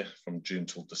year, from June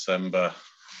till December.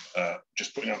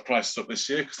 Just putting our prices up this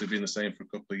year because they've been the same for a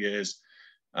couple of years.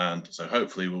 And so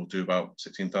hopefully we'll do about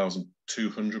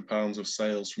 £16,200 of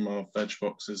sales from our veg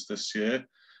boxes this year,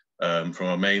 from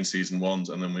our main season ones.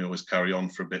 And then we always carry on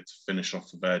for a bit to finish off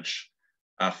the veg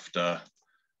after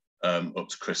up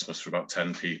to Christmas for about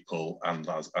 10 people. And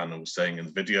as Anna was saying in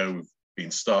the video, we've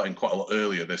been starting quite a lot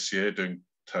earlier this year, doing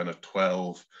 10 or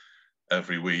 12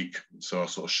 every week. So our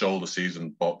sort of shoulder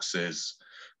season boxes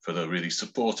for the really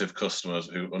supportive customers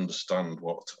who understand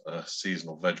what a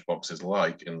seasonal veg box is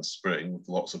like in the spring, with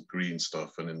lots of green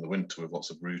stuff, and in the winter with lots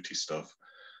of rooty stuff.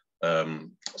 So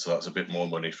that's a bit more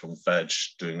money from veg,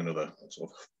 doing another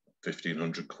sort of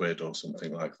 1,500 quid or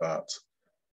something like that.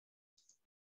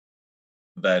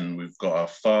 Then we've got our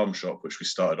farm shop, which we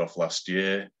started off last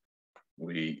year.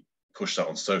 We pushed that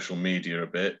on social media a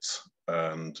bit,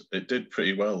 and it did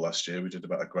pretty well last year. We did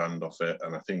about £1,000 off it,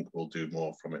 and I think we'll do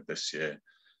more from it this year.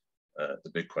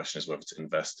 The big question is whether to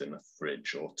invest in a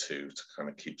fridge or two to kind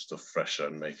of keep stuff fresher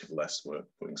and make it less work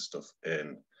putting stuff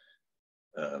in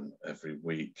every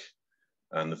week.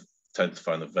 And I tend to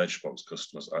find the veg box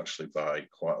customers actually buy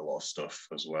quite a lot of stuff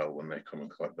as well when they come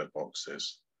and collect their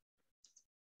boxes.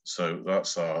 So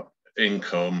that's our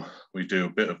income. We do a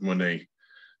bit of money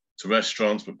to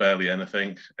restaurants, but barely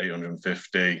anything,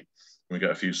 850. We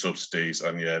get a few subsidies,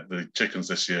 and yeah, the chickens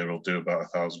this year will do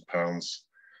about £1,000.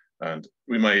 And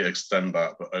we may extend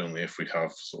that, but only if we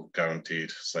have sort of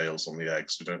guaranteed sales on the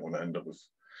eggs. We don't want to end up with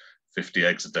 50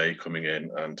 eggs a day coming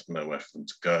in and nowhere for them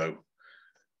to go.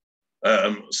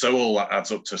 So all that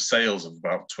adds up to sales of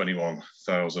about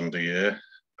 21,000 a year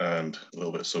and a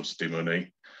little bit of subsidy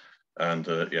money. And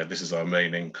yeah, this is our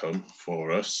main income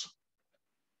for us.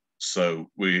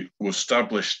 So we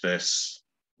established this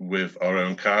with our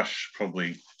own cash,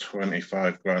 probably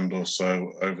 25 grand or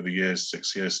so over the years,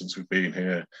 6 years since we've been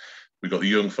here. We got the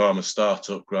Young Farmer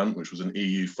Startup Grant, which was an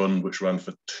EU fund which ran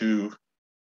for 2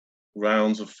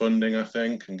 rounds of funding, I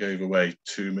think, and gave away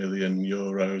 €2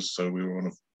 million. So we were one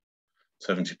of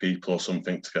 70 people or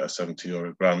something to get a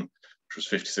 €70 grant, which was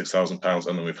 £56,000.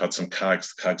 And then we've had some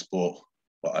CAGs. The CAGs bought,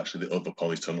 well, actually the other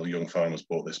polytunnel, Young Farmers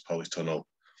bought this polytunnel.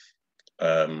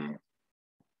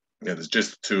 Yeah, there's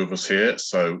just the 2 of us here,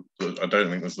 so I don't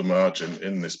think there's the margin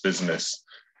in this business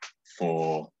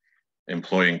for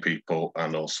employing people,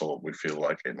 and also we feel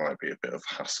like it might be a bit of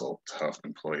hassle to have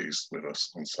employees with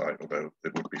us on site, although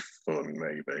it would be fun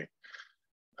maybe.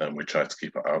 We try to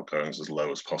keep our outgoings as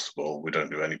low as possible. We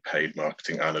don't do any paid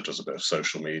marketing. Anna does a bit of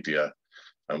social media,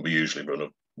 and we usually run a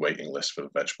waiting list for the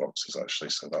veg boxes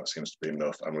actually, so that seems to be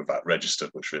enough. And we're VAT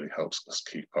registered, which really helps us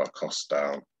keep our costs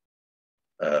down.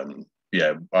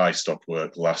 Yeah, I stopped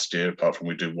work last year, apart from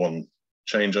we do 1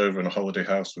 changeover in a holiday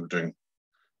house. We were doing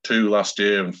 2 last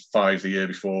year and 5 the year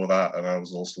before that. And I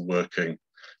was also working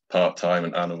part-time,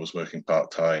 and Anna was working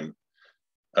part-time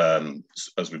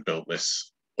as we built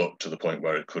this up to the point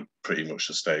where it could pretty much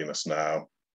sustain us now.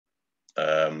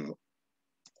 Where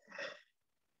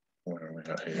are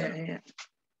we at here? Yeah.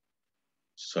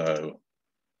 So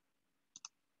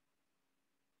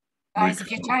guys,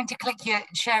 if you're trying to click your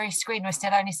share your screen, we're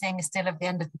still only seeing a still of the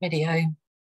end of the video.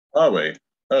 Are we?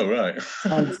 Oh, right.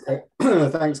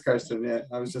 Thanks, Kirsten. Yeah,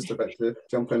 I was just about to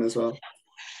jump in as well.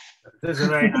 This is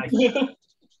very nice.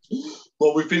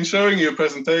 Well, we've been showing you a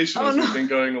presentation as we've been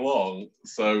going along,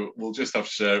 so we'll just have to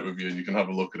share it with you and you can have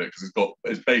a look at it, because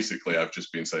it's basically, I've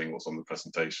just been saying what's on the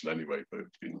presentation anyway, but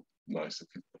it'd be nice if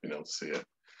you'd been able to see it.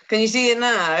 Can you see it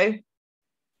now?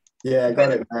 Yeah, I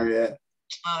got it now, yeah.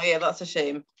 Oh yeah, that's a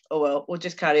shame. Oh well, we'll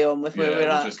just carry on with where we're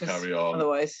at. Just carry on.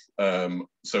 Otherwise.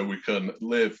 So we can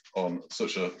live on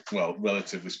such a, well,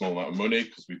 relatively small amount of money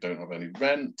because we don't have any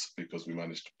rent, because we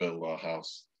managed to build our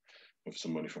house with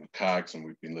some money from CAGs, and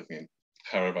we've been living in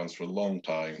caravans for a long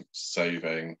time,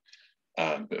 saving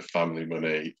and a bit of family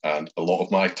money and a lot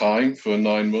of my time for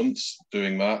 9 months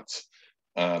doing that.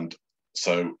 And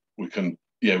so we can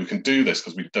do this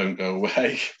because we don't go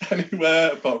away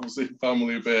anywhere apart from seeing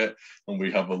family a bit, and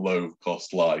we have a low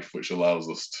cost life, which allows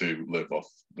us to live off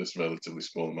this relatively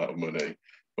small amount of money.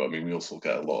 But I mean, we also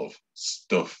get a lot of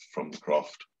stuff from the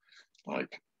Croft,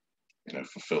 like, you know,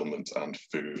 fulfillment and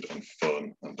food and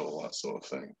fun and all that sort of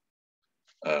thing.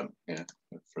 Yeah,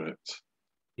 for it.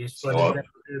 You split it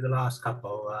through the last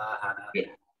couple, Hannah. Yeah.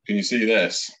 Can you see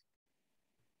this?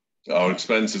 Our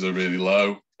expenses are really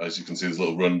low. As you can see, there's a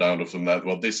little rundown of them there.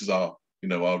 Well, this is our, you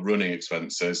know, our running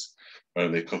expenses,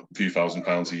 only a few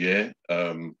 £1,000s a year.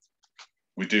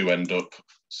 We do end up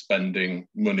spending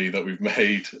money that we've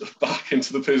made back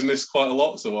into the business quite a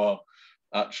lot. So our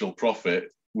actual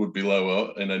profit would be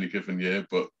lower in any given year,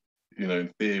 but, you know,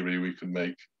 in theory, we can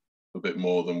make a bit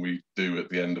more than we do at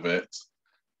the end of it.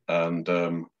 And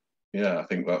yeah, I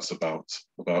think that's about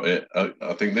it.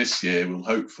 I think this year we'll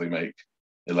hopefully make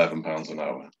 £11 an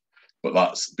hour. But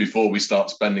that's before we start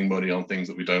spending money on things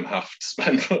that we don't have to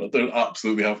spend, don't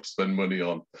absolutely have to spend money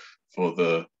on for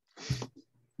the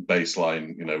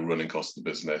baseline, you know, running costs of the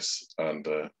business. And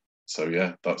so,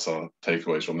 yeah, that's our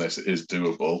takeaways from this. It is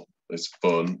doable. It's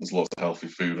fun, there's lots of healthy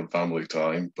food and family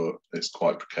time, but it's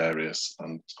quite precarious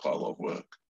and it's quite a lot of work.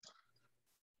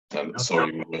 And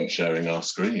sorry we weren't sharing our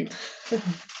screen.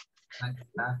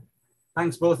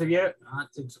 Thanks, both of you.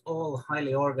 It's all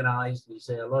highly organised. You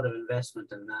say a lot of investment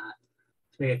in that.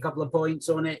 To make a couple of points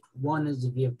on it. One is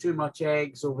if you have too much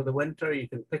eggs over the winter, you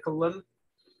can pickle them,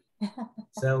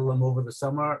 sell them over the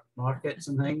summer markets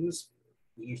and things.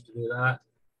 We used to do that.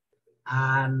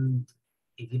 And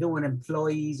if you don't want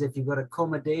employees, if you've got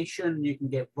accommodation, you can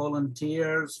get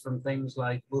volunteers from things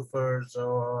like Woofers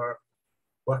or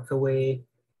Workaway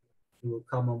who will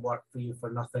come and work for you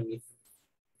for nothing if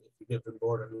you give them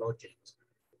board and lodgings.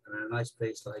 And in a nice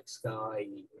place like Skye,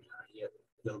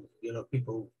 you'll have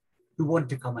people who want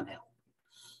to come and help.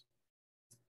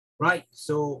 Right,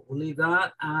 so we'll leave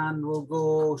that and we'll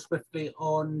go swiftly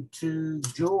on to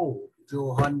Joe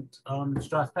Hunt on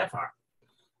Strathpeffer.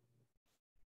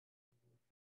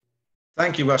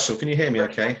 Thank you, Russell. Can you hear me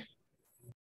okay?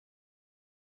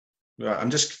 Right, I'm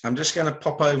just going to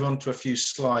pop over onto a few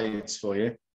slides for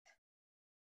you.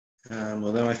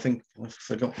 Although I think I've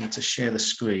forgotten to share the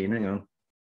screen. Hang on.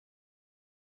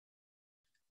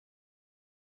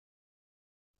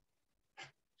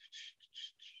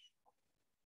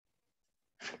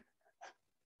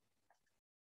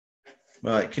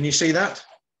 Right, can you see that?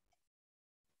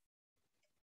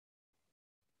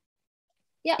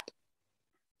 Yep.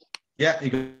 Yeah,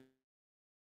 you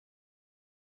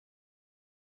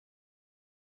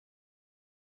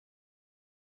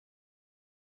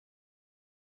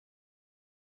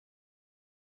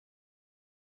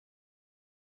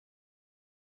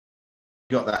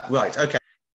got that right. Okay.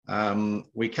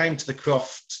 We came to the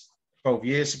Croft 12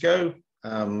 years ago,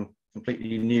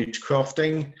 completely new to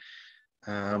crofting.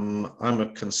 I'm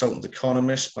a consultant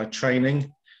economist by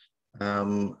training.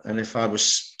 And if I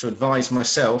was to advise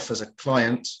myself as a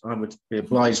client, I would be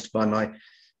obliged by my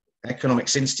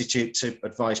Economics Institute to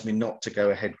advise me not to go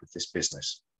ahead with this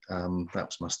business. That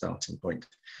was my starting point.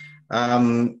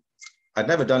 I'd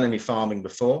never done any farming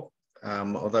before,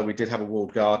 although we did have a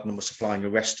walled garden and were supplying a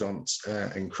restaurant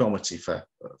in Cromarty for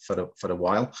a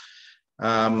while.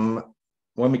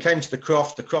 When we came to the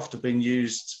Croft had been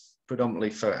used predominantly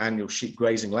for annual sheep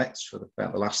grazing lets for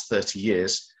about the last 30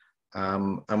 years.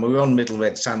 And we were on middle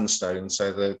red sandstone,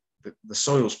 so the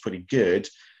soil's pretty good,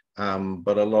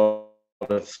 but a lot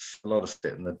of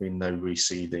it, and there'd been no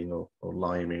reseeding or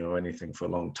liming or anything for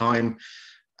a long time.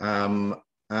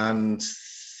 And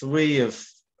three of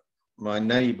my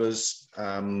neighbours,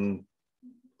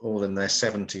 all in their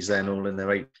 70s then, all in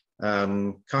their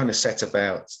 80s, kind of set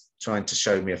about trying to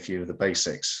show me a few of the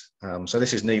basics. So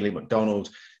this is Neely MacDonald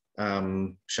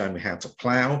showing me how to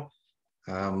plough.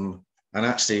 And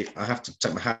actually, I have to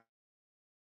take my hat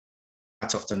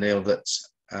off to Neil that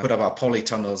put up our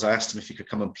polytunnels. I asked him if he could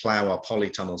come and plough our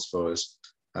polytunnels for us.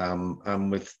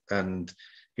 And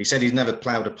he said he'd never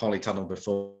ploughed a polytunnel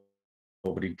before,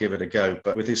 but he'd give it a go.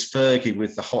 But with his Fergie,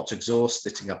 with the hot exhaust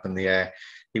sitting up in the air,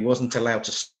 he wasn't allowed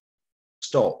to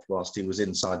stop whilst he was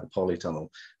inside the polytunnel.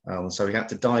 So he had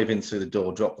to dive in through the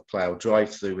door, drop the plough,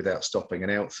 drive through without stopping,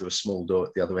 and out through a small door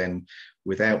at the other end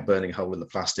without burning a hole in the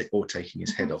plastic or taking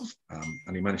his head off.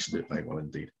 And he managed to do it very well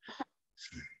indeed.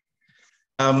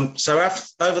 So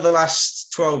over the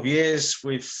last 12 years,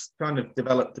 we've kind of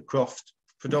developed the Croft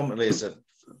predominantly as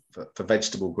for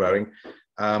vegetable growing.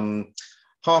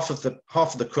 Half of the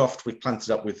Croft we've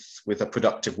planted up with a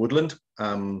productive woodland.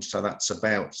 So that's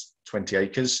about 20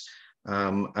 acres.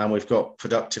 And we've got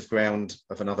productive ground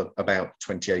of another about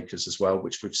 20 acres as well,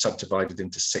 which we've subdivided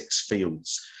into 6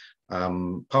 fields.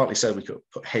 Partly so we could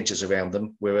put hedges around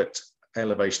them. We're at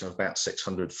elevation of about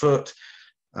 600 foot.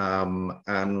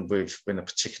 And we've been a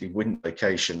particularly windy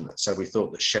location. So we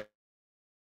thought that shelter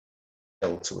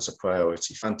was a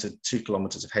priority. Planted 2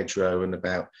 kilometres of hedgerow and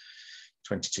about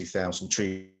 22,000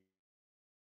 trees.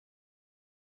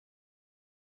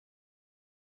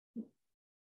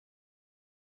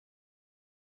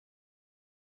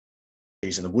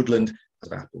 In a woodland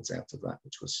of apples out of that,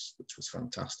 which was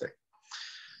fantastic.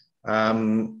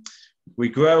 We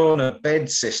grow on a bed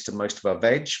system most of our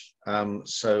veg.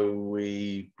 So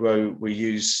we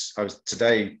use. I was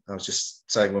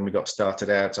just saying when we got started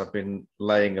out, I've been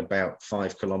laying about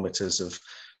 5 kilometres of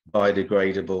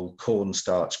biodegradable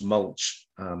cornstarch mulch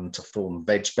to form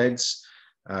veg beds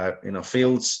in our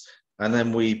fields. And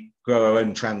then we grow our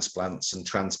own transplants and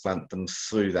transplant them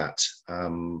through that,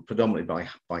 predominantly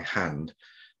by hand.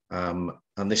 And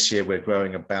this year we're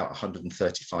growing about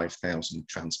 135,000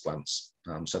 transplants.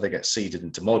 So they get seeded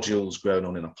into modules, grown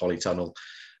on in a polytunnel,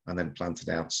 and then planted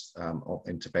out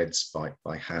into beds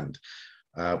by hand.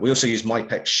 We also use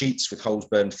MyPEX sheets with holes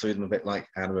burned through them, a bit like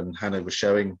Anna and Hannah were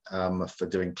showing, for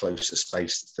doing closer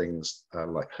spaced things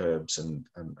like herbs and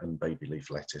baby leaf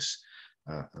lettuce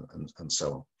and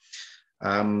so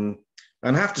on.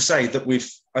 And I have to say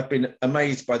that I've been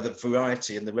amazed by the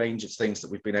variety and the range of things that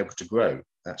we've been able to grow,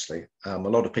 actually. A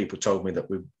lot of people told me that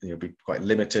we'd be quite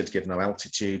limited given our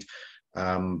altitude,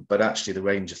 but actually the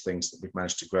range of things that we've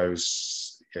managed to grow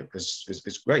is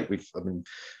great.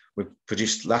 We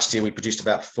produced, last year we produced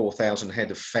about 4,000 head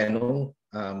of fennel,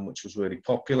 which was really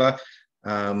popular.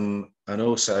 And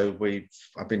also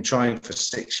I've been trying for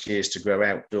 6 years to grow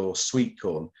outdoor sweet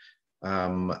corn,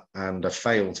 and I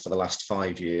failed for the last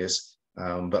 5 years.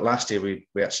 But last year we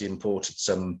actually imported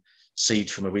some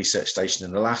seed from a research station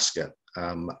in Alaska,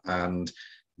 and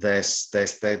their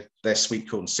sweet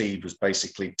corn seed was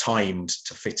basically timed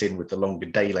to fit in with the longer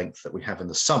day length that we have in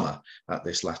the summer at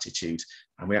this latitude,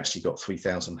 and we actually got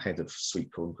 3,000 head of sweet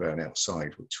corn grown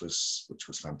outside, which was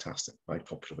fantastic, very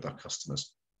popular with our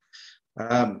customers.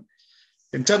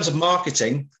 In terms of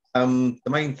marketing, the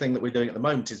main thing that we're doing at the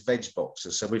moment is veg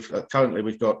boxes. So currently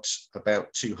we've got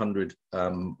about 200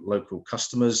 local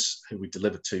customers who we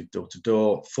deliver to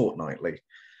door fortnightly.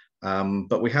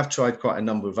 But we have tried quite a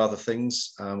number of other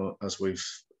things as we've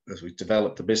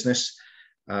developed the business.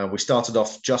 We started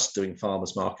off just doing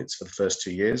farmers markets for the first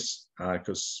 2 years,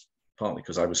 partly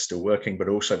because I was still working, but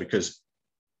also because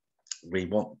we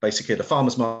want basically the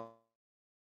farmers market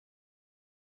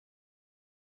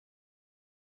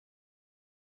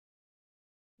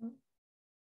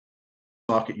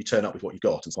you turn up with what you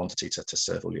got and quantity to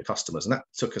serve all your customers, and that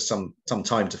took us some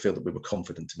time to feel that we were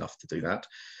confident enough to do that.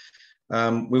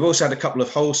 We've also had a couple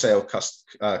of wholesale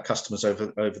customers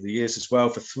over the years as well.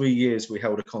 For 3 years, we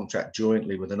held a contract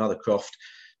jointly with another Croft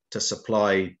to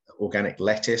supply organic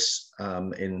lettuce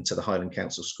into the Highland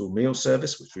Council School Meal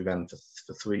Service, which we ran for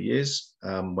 3 years,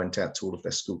 went out to all of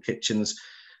their school kitchens,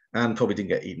 and probably didn't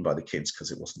get eaten by the kids because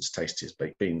it wasn't as tasty as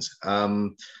baked beans.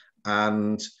 And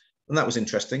that was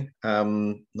interesting.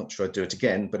 Not sure I'd do it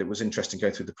again, but it was interesting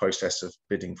going through the process of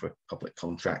bidding for a public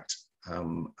contract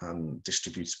and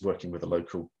working with a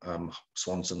local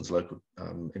Swanson's local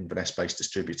Inverness-based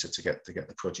distributor to get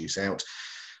the produce out.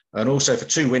 And also for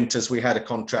 2 winters, we had a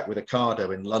contract with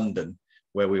Ocado in London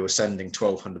where we were sending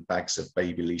 1,200 bags of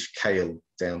baby leaf kale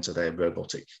down to their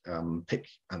robotic pick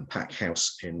and pack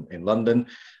house in London.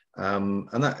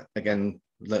 And that, again,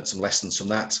 learned some lessons from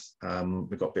that.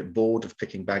 We got a bit bored of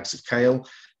picking bags of kale.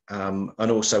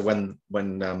 And also when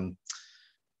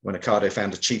Ocado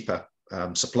found a cheaper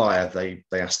supplier, they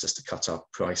asked us to cut our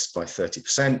price by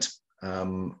 30%.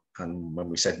 And when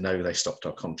we said no, they stopped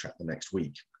our contract the next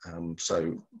week.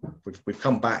 So we've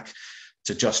come back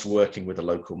to just working with the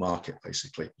local market,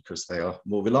 basically, because they are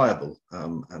more reliable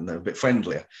and they're a bit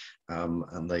friendlier.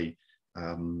 And we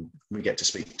get to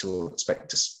speak to or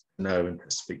expect to know and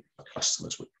speak to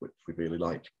customers, which we really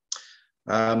like.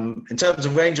 In terms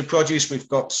of range of produce, we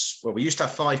used to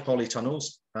have 5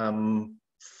 polytunnels.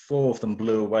 4 of them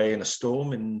blew away in a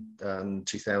storm in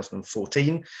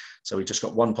 2014. So we just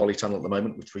got 1 polytunnel at the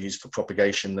moment, which we use for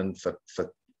propagation and for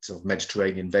sort of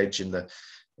Mediterranean veg in the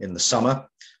summer,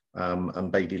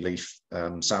 and baby leaf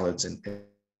salads in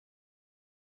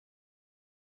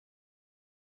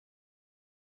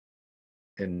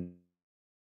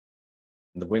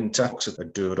the winter. A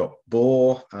Duroc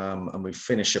boar, and we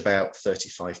finish about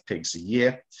 35 pigs a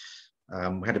year.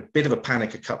 We had a bit of a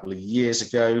panic a couple of years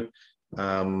ago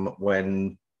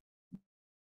when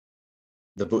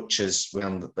the butchers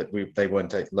found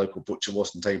that local butcher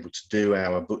wasn't able to do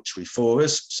our butchery for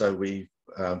us, so we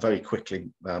very quickly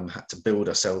had to build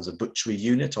ourselves a butchery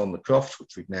unit on the Croft,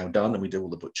 which we've now done, and we do all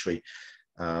the butchery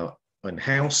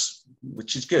in-house,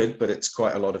 which is good, but it's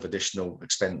quite a lot of additional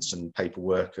expense and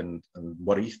paperwork and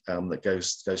worry that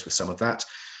goes with some of that.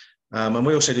 And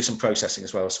we also do some processing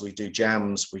as well. So we do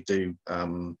jams, we do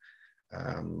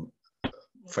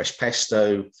fresh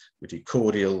pesto, we do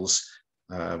cordials,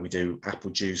 we do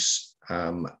apple juice,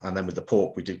 and then with the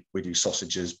pork we do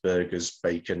sausages, burgers,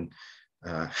 bacon,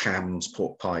 hams,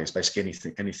 pork pies, basically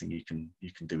anything you can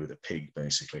do with a pig,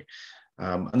 basically.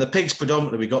 And the pigs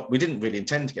predominantly we didn't really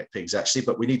intend to get pigs actually,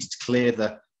 but we needed to clear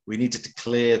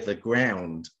the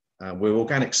ground. We're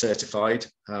organic certified,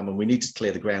 and we needed to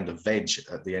clear the ground of veg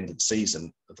at the end of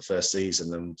the first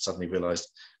season, and suddenly realised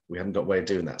we hadn't got a way of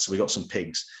doing that. So we got some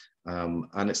pigs,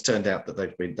 and it's turned out that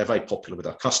they're very popular with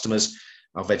our customers.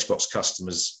 Our veg box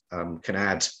customers can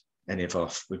add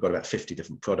we've got about 50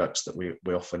 different products that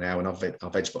we offer now, and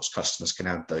our veg box customers can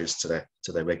add those to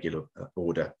their regular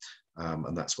order,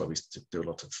 and that's where we do a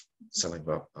lot of selling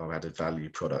of our added value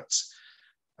products.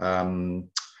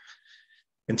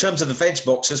 In In terms of the veg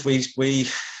boxes,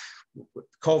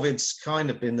 COVID's kind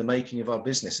of been the making of our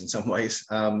business in some ways,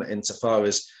 insofar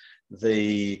as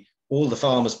all the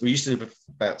farmers, we used to do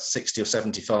about 60 or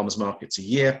 70 farmers markets a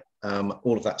year.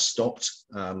 All of that stopped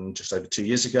just over 2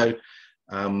 years ago.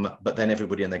 But then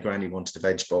everybody and their granny wanted a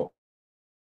veg box.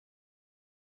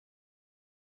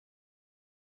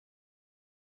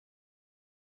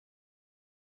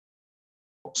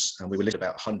 And we were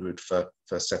about 100 for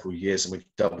several years, and we've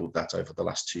doubled that over the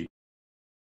last 2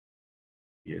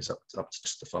 years up to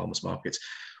just the farmers markets.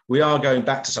 We are going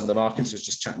back to some of the markets. I was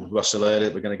just chatting with Russell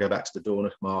earlier. We're going to go back to the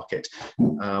Dornoch market,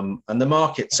 and the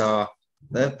markets they're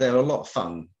a lot of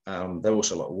fun. They're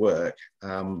also a lot of work,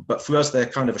 but for us they're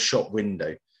kind of a shop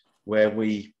window where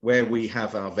we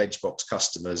have our veg box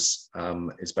customers.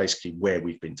 Is basically where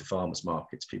we've been to farmers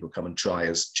markets. People come and try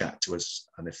us, chat to us,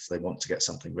 and if they want to get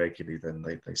something regularly, then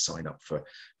they sign up for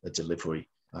a delivery.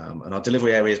 And our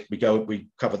delivery areas, we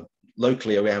cover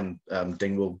locally around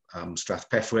Dingwall,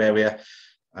 Strathpeffer area.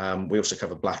 We also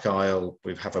cover Black Isle.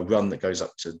 We have a run that goes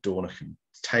up to Dornoch and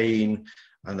Tain,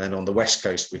 and then on the west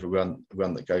coast we have a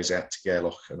run that goes out to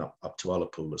Gairloch and up to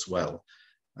Ullapool as well.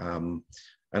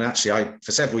 And actually,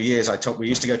 for several years, we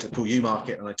used to go to the Pool U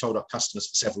market, and I told our customers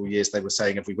for several years, they were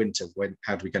saying every winter,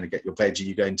 how are we going to get your veg? Are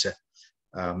you going to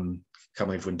come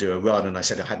over and do a run? And I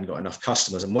said I hadn't got enough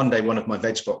customers. And one day, one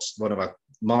of our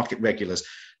market regulars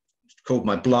called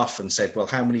my bluff and said, well,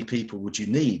 how many people would you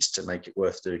need to make it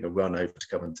worth doing a run over to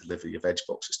come and deliver your veg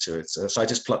boxes to it? So I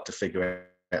just plucked a figure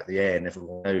out the air, never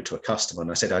know to a customer.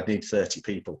 And I said, I'd need 30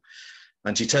 people.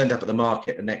 And she turned up at the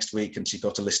market the next week, and she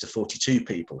got a list of 42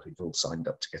 people who'd all signed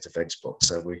up to get a veg box.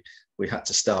 So we had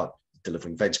to start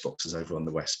delivering veg boxes over on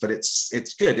the west. But it's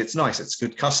good, it's nice, it's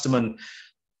good custom. And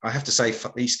I have to say,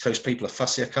 East Coast people are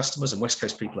fussier customers, and West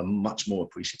Coast people are much more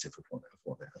appreciative of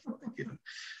what they're given.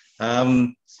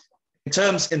 In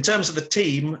terms of the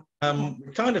team, I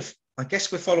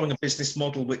guess we're following a business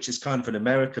model which is kind of an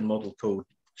American model called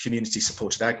community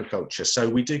supported agriculture. So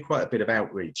we do quite a bit of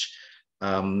outreach.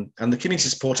 And the community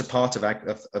supported part of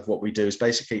what we do is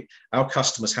basically our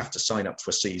customers have to sign up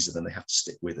for a season and they have to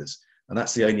stick with us. And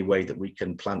that's the only way that we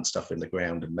can plant stuff in the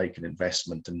ground and make an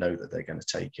investment and know that they're going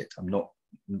to take it.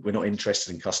 We're not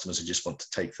interested in customers who just want to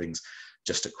take things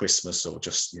just at Christmas or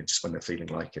just when they're feeling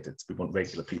like it. We want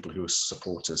regular people who will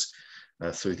support us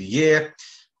through the year.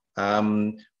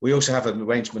 We also have an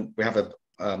arrangement. We have an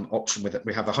option with it.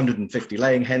 We have 150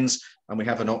 laying hens, and we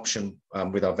have an option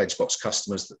with our veg box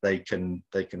customers that they can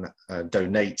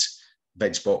donate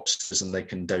veg boxes, and they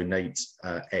can donate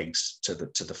eggs to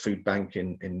the food bank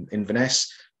in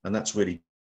Inverness, and that's really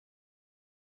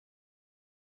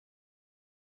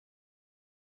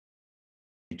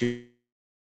good.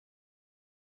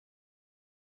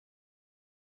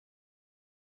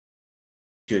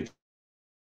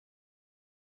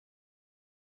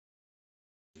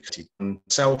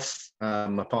 Myself,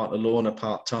 my partner Lorna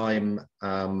part-time,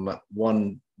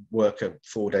 one worker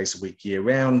 4 days a week year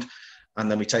round, and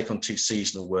then we take on 2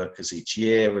 seasonal workers each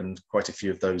year, and quite a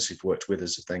few of those who've worked with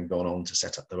us have then gone on to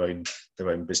set up their own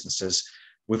businesses.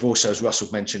 We've also, as Russell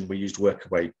mentioned, we used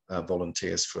workaway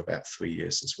volunteers for about 3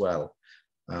 years as well,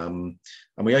 and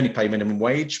we only pay minimum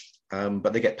wage,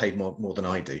 but they get paid more than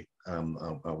I do,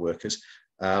 our workers.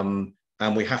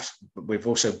 And we've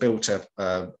also built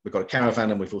we've got a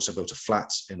caravan, and we've also built a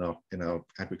flat in our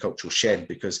agricultural shed,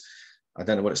 because I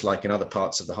don't know what it's like in other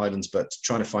parts of the Highlands, but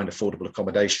trying to find affordable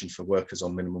accommodation for workers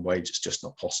on minimum wage is just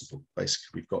not possible.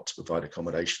 Basically, we've got to provide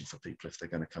accommodation for people if they're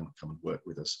going to come and work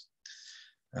with us.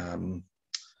 And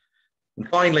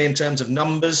finally, in terms of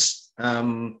numbers,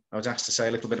 I was asked to say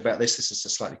a little bit about this. This is a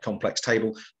slightly complex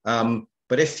table,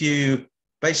 but if you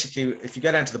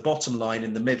go down to the bottom line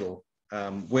in the middle,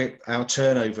 our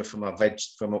turnover from our veg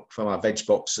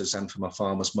boxes and from our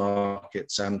farmers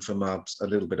markets and from a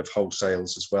little bit of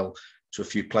wholesales as well to a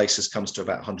few places comes to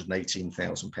about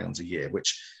 £118,000 a year,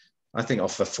 which I think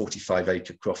off a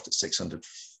 45-acre croft at 600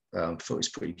 foot is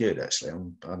pretty good, actually.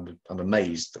 I'm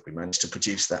amazed that we managed to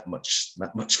produce that much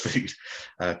food.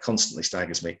 Constantly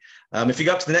staggers me. If you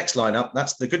go up to the next line up,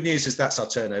 that's the good news, is that's our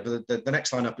turnover. The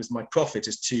next line up is my profit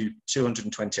is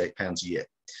 £228 a year.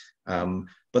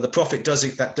 But the profit does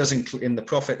include, in the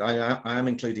profit, I am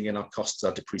including in our costs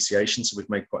our depreciation. So we've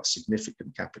made quite a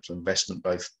significant capital investment,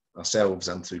 both ourselves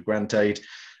and through grant aid.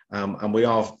 And we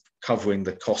are covering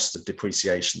the cost of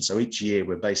depreciation. So each year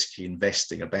we're basically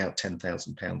investing about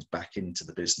 £10,000 back into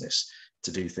the business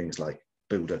to do things like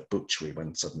build a butchery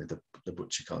when suddenly the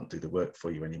butcher can't do the work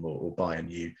for you anymore, or buy a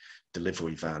new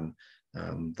delivery van,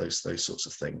 those sorts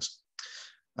of things.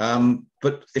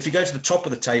 But if you go to the top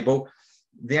of the table,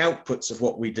 the outputs of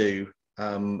what we do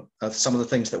are some of the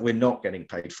things that we're not getting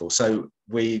paid for. So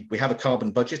we have a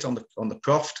carbon budget on the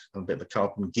Croft. I'm a bit of a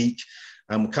carbon geek.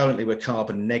 Currently we're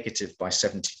carbon negative by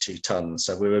 72 tonnes.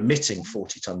 So we're emitting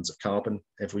 40 tonnes of carbon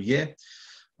every year.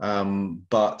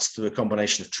 But through a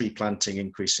combination of tree planting,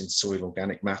 increasing soil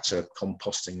organic matter,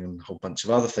 composting, and a whole bunch of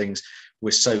other things,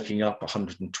 we're soaking up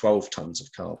 112 tonnes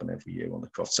of carbon every year on the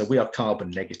Croft. So we are carbon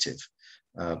negative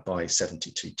by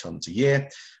 72 tonnes a year.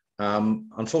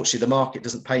 Unfortunately, the market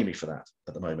doesn't pay me for that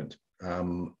at the moment.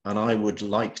 And I would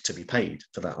like to be paid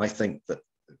for that. I think that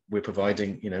we're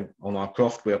providing, on our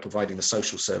Croft, we are providing the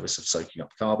social service of soaking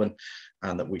up carbon,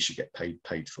 and that we should get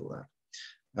paid for that.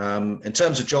 In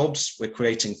terms of jobs, we're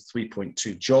creating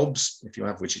 3.2 jobs if you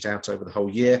average it out over the whole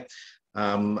year.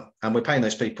 And we're paying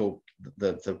those people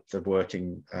the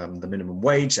working, the minimum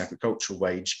wage, agricultural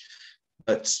wage.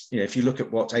 But if you look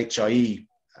at what HIE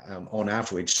on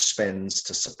average spends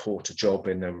to support a job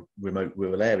in a remote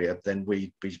rural area, then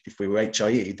if we were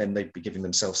HIE, then they'd be giving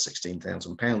themselves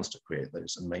 £16,000 to create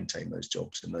those and maintain those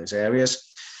jobs in those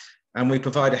areas. And we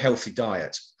provide a healthy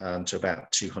diet to about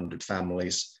 200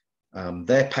 families.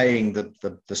 They're paying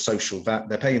the social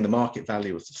they're paying the market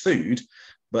value of the food,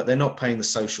 but they're not paying the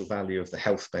social value of the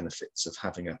health benefits of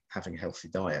having a healthy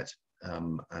diet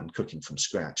and cooking from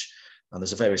scratch. And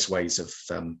there's various ways of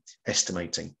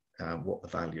estimating what the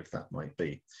value of that might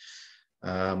be.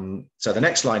 So the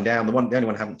next line down, the only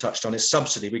one I haven't touched on is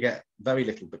subsidy. We get very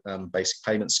little basic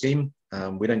payment scheme.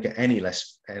 We don't get any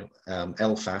less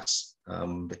LFAS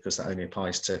because that only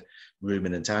applies to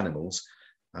ruminant animals.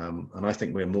 And I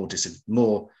think we're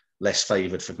more less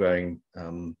favoured for growing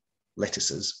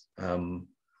lettuces.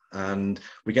 And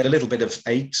we get a little bit of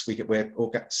AICS. We're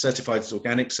certified as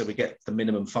organic, so we get the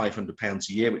minimum £500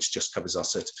 a year, which just covers our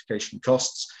certification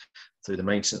costs through the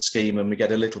maintenance scheme, and we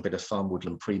get a little bit of farm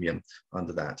woodland premium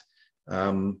under that.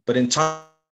 But in total,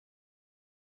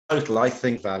 I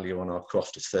think value on our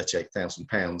Croft is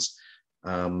 £38,000.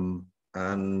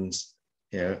 And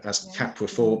as cap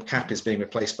is being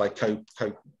replaced by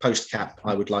post cap,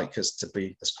 I would like us to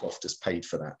be as Crofters paid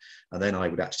for that, and then I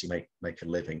would actually make a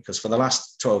living. Because for the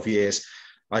last 12 years,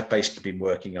 I've basically been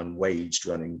working unwaged,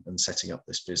 running and setting up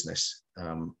this business.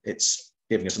 It's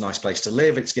giving us a nice place to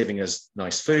live. It's giving us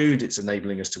nice food. It's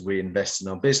enabling us to reinvest in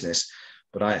our business.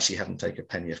 But I actually haven't taken a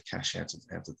penny of cash out of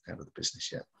the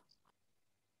business yet.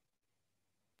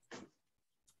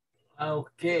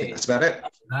 Okay, that's about it.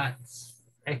 That's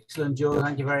excellent, Joe.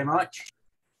 Thank you very much.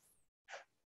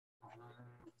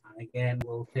 And again,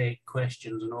 we'll take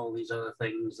questions and all these other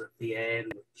things at the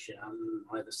end, which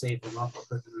either save them up or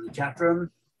put them in the chat room.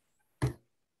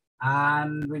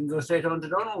 And we can go straight on to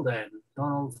Donald then.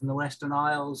 Donald from the Western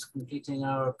Isles, completing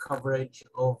our coverage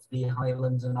of the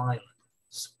Highlands and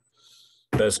Islands.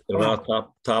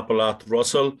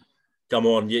 Russell, come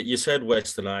on, you said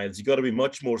Western Isles. You've got to be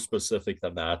much more specific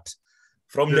than that.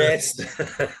 From Nest.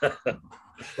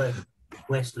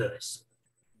 West Lewis.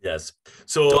 Yes.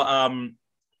 So,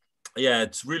 yeah,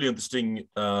 it's really interesting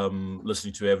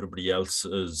listening to everybody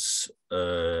else's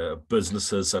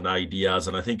businesses and ideas.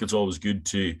 And I think it's always good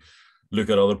to look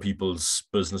at other people's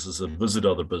businesses and visit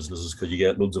other businesses, because you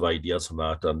get loads of ideas from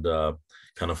that and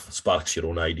kind of sparks your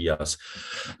own ideas.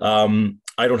 I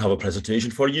don't have a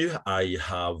presentation for you. I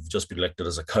have just been elected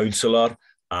as a councillor,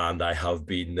 and I have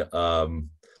been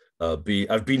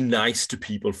I've been nice to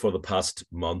people for the past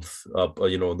month,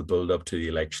 in the build up to the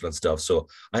election and stuff. So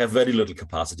I have very little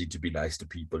capacity to be nice to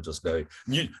people just now.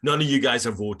 None of you guys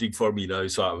are voting for me now,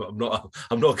 so I'm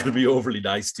not going to be overly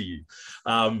nice to you.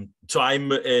 So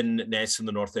I'm in Ness in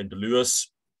the north end of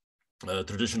Lewis,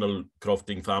 traditional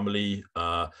crofting family.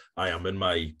 I am in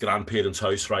my grandparents'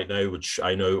 house right now, which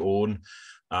I now own,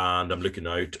 and I'm looking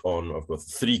out on. I've got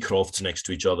 3 crofts next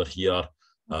to each other here.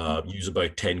 Use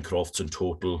about 10 crofts in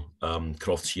total.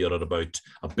 Crofts here are about,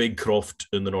 a big croft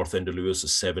in the north end of Lewis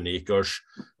is 7 acres.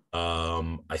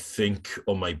 I think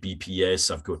on my BPS,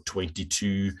 I've got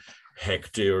 22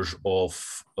 hectares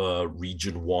of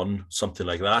region 1, something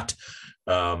like that.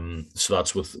 So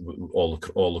that's with all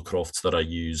the crofts that I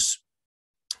use.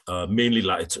 Mainly,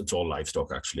 it's all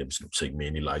livestock. Actually, I'm saying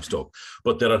mainly livestock.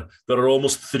 But there are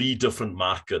almost 3 different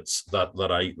markets that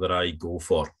I go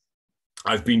for.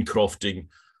 I've been crofting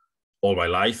all my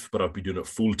life, but I've been doing it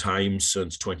full time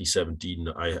since 2017.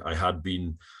 I had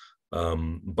been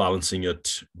balancing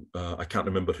it. I can't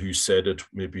remember who said it.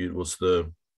 Maybe it was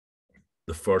the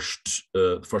first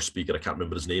speaker. I can't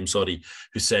remember his name. Sorry,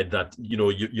 who said that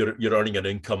you're earning an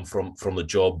income from the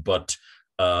job, but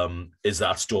is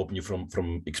that stopping you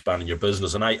from expanding your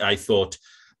business? And I thought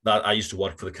that I used to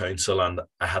work for the council, and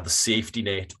I had the safety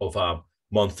net of a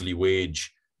monthly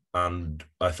wage. and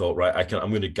I thought, right, I'm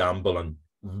going to gamble and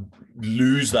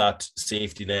lose that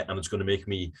safety net, and it's going to make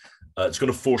me, it's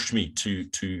going to force me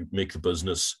to make the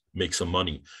business make some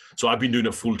money. So I've been doing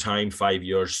it full time, 5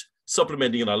 years,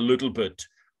 supplementing it a little bit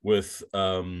with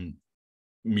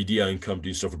media income,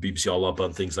 doing stuff for BBC All Up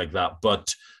and things like that.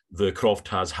 But the Croft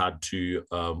has had to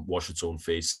wash its own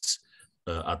face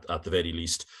at the very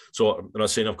least. So I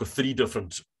was saying I've got 3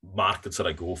 different markets that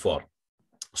I go for.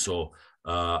 So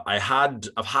I've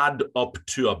had up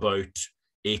to about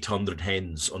 800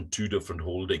 hens on 2 different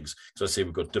holdings. So I say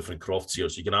we've got different crofts here.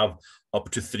 So you can have up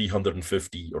to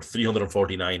 350 or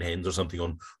 349 hens or something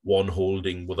on one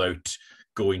holding without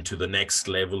going to the next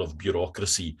level of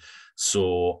bureaucracy.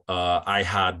 So I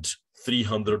had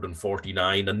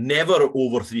 349 and never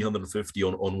over 350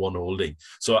 on one holding.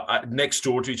 So next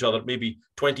door to each other, maybe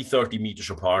 20, 30 meters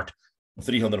apart,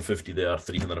 350 there,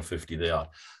 350 there.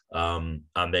 And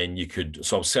then you could,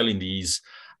 so I was selling these,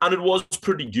 and it was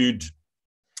pretty good.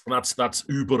 That's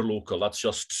uber local. That's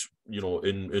just, you know,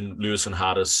 in Lewis and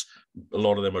Harris. A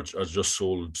lot of them are just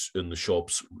sold in the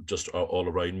shops just all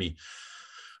around me.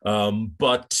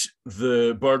 But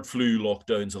the bird flu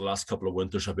lockdowns of the last couple of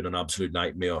winters have been an absolute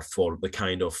nightmare for the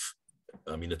kind of,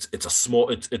 I mean, it's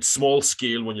small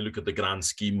scale when you look at the grand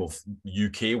scheme of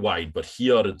UK wide, but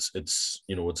here it's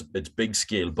you know, it's big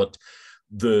scale. But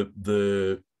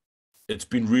it's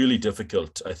been really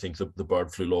difficult, I think, the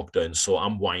bird flu lockdown. So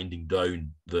I'm winding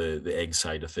down the egg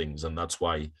side of things, and that's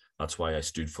why I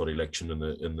stood for election in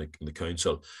the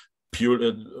council.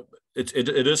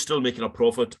 It is still making a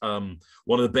profit. One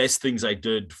of the best things I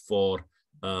did for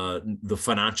the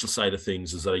financial side of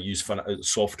things is that I use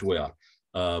software.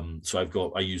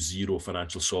 So I use Xero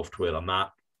financial software, and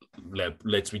that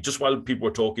lets me, just while people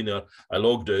were talking there, I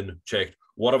logged in, checked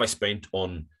what have I spent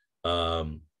on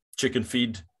chicken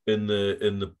feed in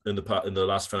the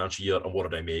last financial year, and what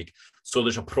did I make. So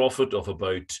there's a profit of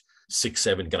about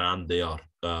 6-7 grand there.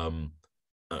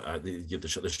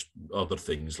 There's other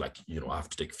things like, you know, I have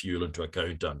to take fuel into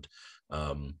account and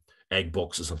egg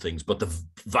boxes and things, but the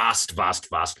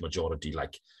vast majority,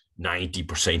 like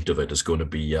 90% of it, is going to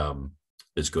be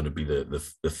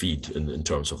the feed in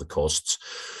terms of the costs.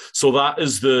 So that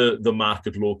is the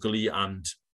market locally. And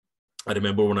I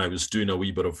remember when I was doing a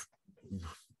wee bit of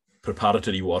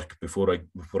preparatory work before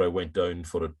I went in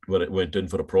for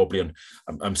a properly, and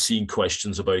I'm seeing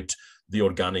questions about the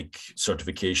organic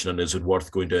certification and is it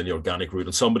worth going down the organic route.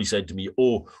 And somebody said to me,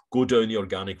 "Oh, go down the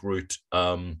organic route.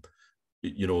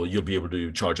 You know, you'll be able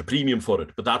to charge a premium for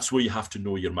it." But that's where you have to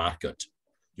know your market.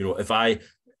 You know, if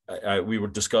we were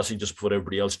discussing just before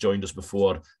everybody else joined us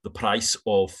before, the price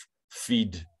of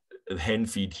feed, hen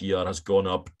feed here has gone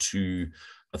up to,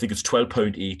 I think it's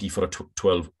 £12.80 for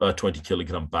a 20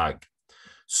 kilogram bag.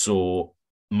 So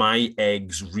my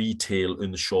eggs retail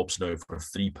in the shops now for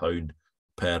 £3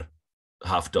 per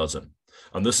half dozen.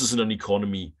 And this is in an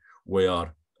economy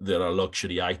where they're a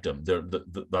luxury item.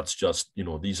 That's just, you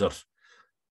know, these are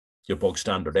your bog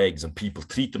standard eggs, and people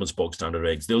treat them as bog standard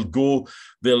eggs.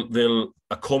 They'll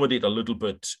accommodate a little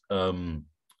bit,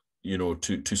 you know,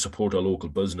 to support a local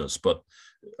business. But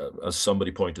as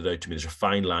somebody pointed out to me, there's a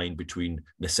fine line between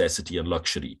necessity and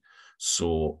luxury.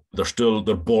 So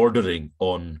they're bordering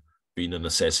on being a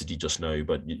necessity just now,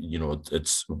 but you know,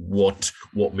 it's what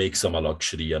makes them a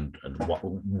luxury, and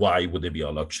why would they be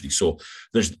a luxury? So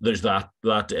there's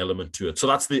that element to it. So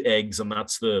that's the eggs, and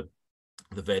that's the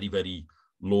very, very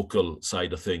local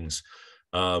side of things.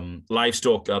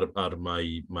 Livestock are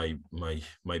my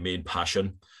main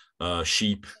passion.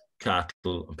 Sheep,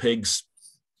 cattle, and pigs.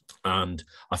 And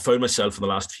I found myself in the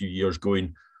last few years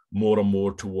going more and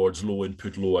more towards low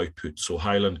input, low output. So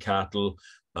Highland cattle,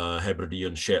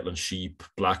 Hebridean, Shetland sheep,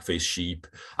 blackface sheep.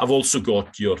 I've also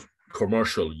got your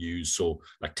commercial use, so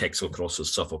like Texel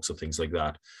crosses, Suffolks, and things like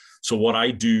that. So what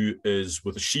I do is,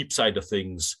 with the sheep side of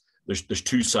things, there's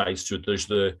 2 sides to it.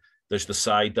 There's the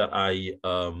side that I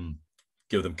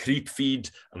give them creep feed,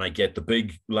 and I get the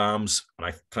big lambs, and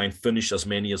I try and finish as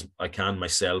many as I can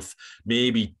myself.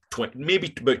 Maybe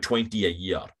about 20 a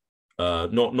year,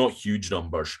 not huge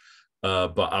numbers,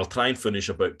 but I'll try and finish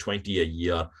about 20 a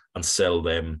year and sell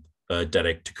them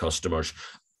direct to customers.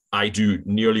 I do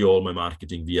nearly all my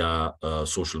marketing via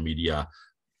social media.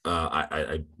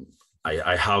 I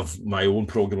have my own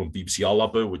program on BBC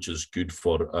Alaba, which is good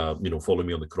for you know, following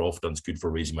me on the Croft, and it's good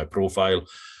for raising my profile.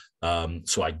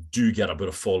 So I do get a bit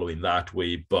of following that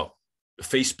way, but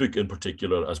Facebook in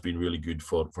particular has been really good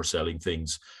for selling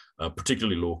things,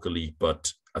 particularly locally.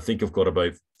 But I think I've got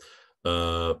about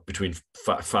between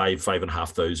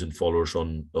 5,500 followers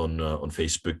on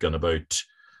Facebook, and about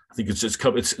I think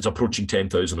it's approaching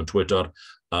 10,000 on Twitter.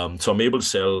 So I'm able to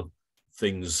sell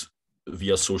things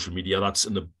via social media. That's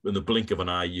in the blink of an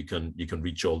eye. You can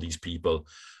reach all these people.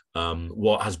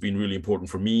 What has been really important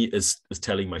for me is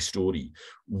telling my story.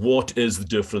 What is the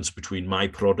difference between my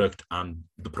product and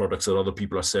the products that other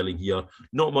people are selling here?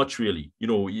 Not much, really. You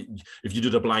know, if you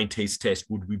did a blind taste test,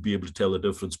 would we be able to tell the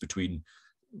difference between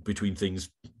things?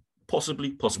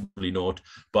 Possibly not.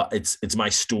 But it's my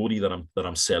story that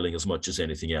I'm selling as much as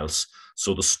anything else.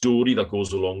 So the story that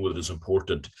goes along with it is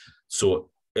important. So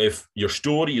if your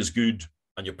story is good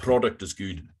and your product is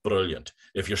good, brilliant.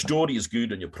 If your story is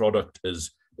good and your product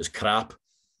is crap,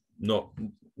 not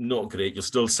great, you'll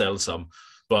still sell some.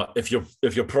 But if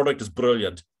your product is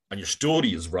brilliant and your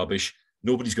story is rubbish,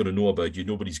 nobody's going to know about you.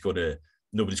 Nobody's going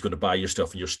to buy your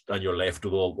stuff, and you're left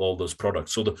with all those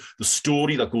products. So the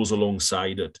story that goes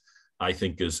alongside it, I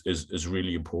think, is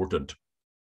really important.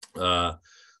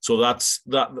 So that's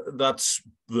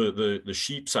the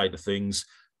sheep side of things.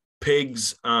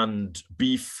 Pigs and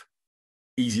beef,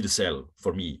 easy to sell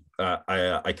for me.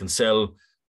 I can sell.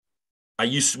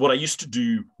 What I used to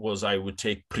do was I would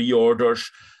take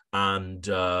pre-orders, and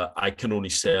I can only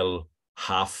sell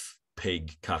half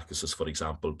pig carcasses, for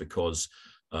example, because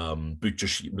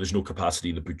there's no capacity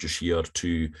in the butchers here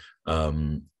to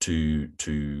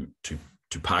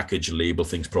package and label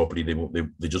things properly.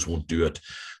 They just won't do it.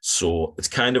 So it's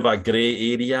kind of a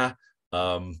grey area.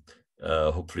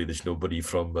 Hopefully there's nobody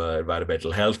from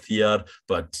environmental health here,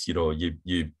 but you know,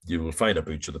 you will find a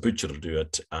butcher. The butcher will do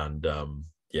it, and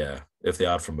yeah, if they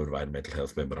are from environmental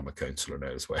health, remember I'm a counsellor now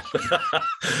as well.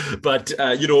 But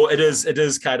you know, it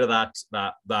is kind of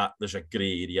that there's a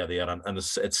grey area there, and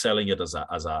it's selling it as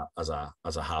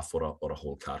a half or a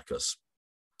whole carcass.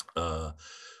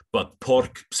 But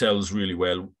pork sells really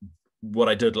well. What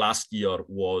I did last year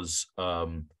was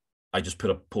I just put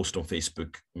a post on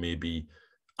Facebook, maybe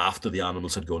after the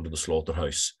animals had gone to the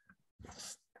slaughterhouse,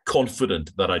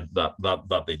 confident that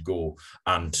they'd go,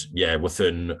 and yeah,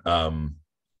 within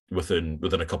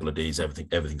a couple of days,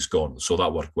 everything's gone. So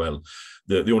that worked well.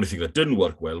 The only thing that didn't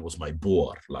work well was my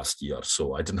boar last year.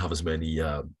 So I didn't have as many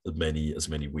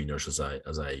weaners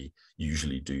as I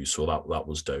usually do. So that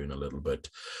was down a little bit.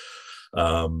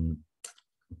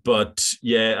 But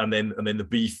yeah, and then the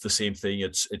beef, the same thing.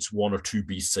 It's 1 or 2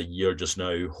 beasts a year just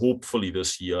now. Hopefully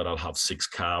this year I'll have 6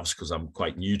 calves, because I'm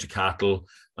quite new to cattle.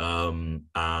 And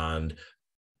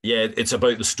yeah, it's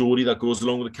about the story that goes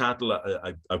along with the cattle.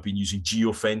 I've been using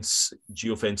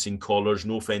geofencing collars,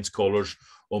 no fence collars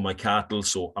on my cattle,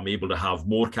 so I'm able to have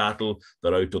more cattle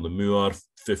that are out on the moor,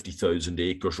 50,000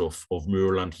 acres of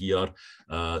moorland here.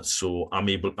 So I'm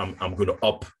going to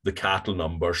up the cattle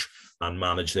numbers and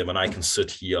manage them, and I can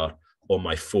sit here on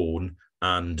my phone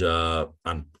and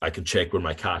I can check where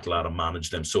my cattle are and manage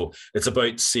them. So it's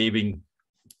about saving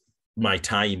my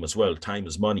time as well. Time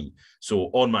is money.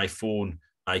 So on my phone,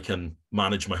 I can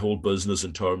manage my whole business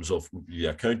in terms of the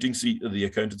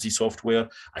accountancy software.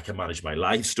 I can manage my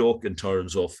livestock in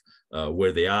terms of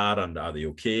where they are and are they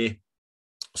okay.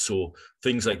 So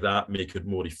things like that make it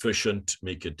more efficient,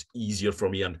 make it easier for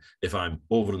me. And if I'm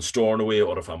over in Stornoway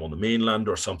or if I'm on the mainland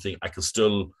or something, I can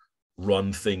still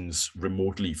run things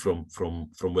remotely from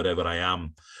wherever I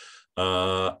am.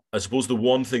 I suppose the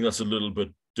one thing that's a little bit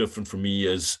different for me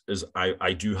is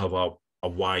I do have a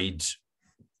wide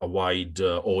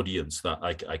audience that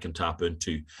I can tap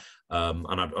into.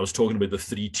 And I was talking about the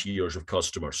 3 tiers of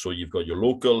customers. So you've got your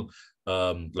local,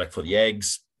 like for the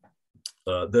eggs.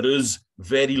 There is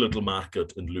very little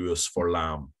market in Lewis for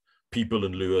lamb. People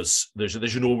in Lewis, there's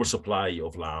an oversupply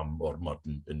of lamb or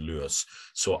mutton in Lewis.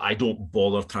 So I don't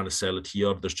bother trying to sell it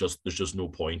here. There's just no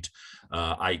point.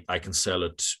 I can sell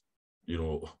it, you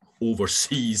know,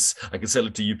 overseas. I can sell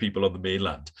it to you people on the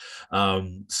mainland.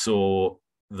 So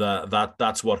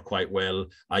that's worked quite well.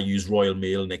 I use Royal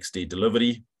Mail next day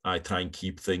delivery. I try and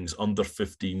keep things under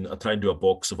 15. I try and do a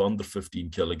box of under 15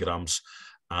 kilograms,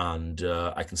 and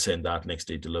I can send that next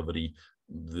day delivery.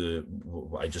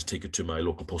 I just take it to my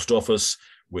local post office,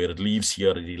 where it leaves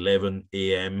here at 11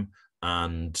 a.m.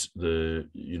 And the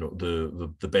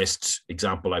best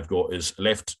example I've got is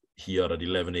left here at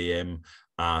 11 a.m.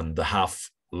 and the half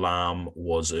lamb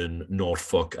was in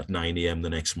Norfolk at 9 a.m. the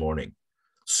next morning.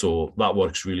 So that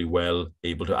works really well,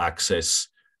 able to access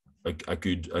a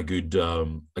good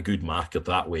market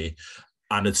that way.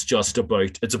 And it's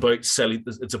about selling,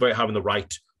 it's about having the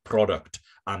right product.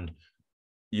 And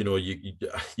you know,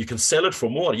 you can sell it for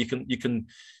more. You can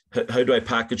how do I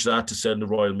package that to send the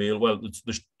Royal Mail? Well,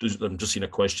 I'm just seeing a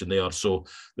question there. So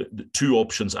the 2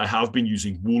 options. I have been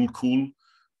using Wool Cool,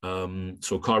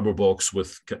 so cardboard box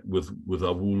with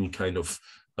a wool kind of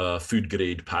food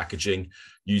grade packaging.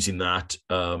 Using that,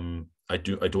 I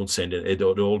don't send it. It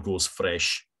all goes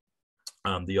fresh.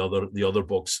 And the other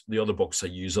box I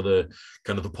use are the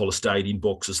kind of the polystyrene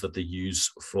boxes that they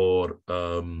use for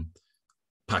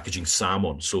packaging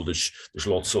salmon. So there's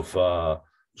lots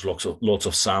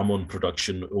of salmon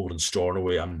production over in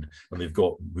Stornoway, and we've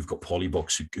got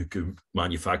Polybox who can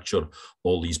manufacture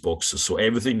all these boxes. So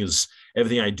everything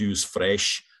I do is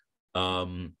fresh.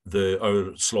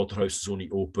 Our slaughterhouse is only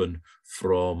open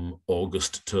from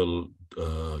August till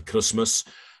Christmas,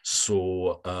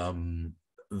 so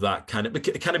that kind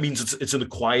of means it's in the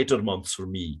quieter months for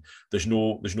me. There's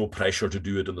no pressure to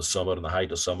do it in the summer, in the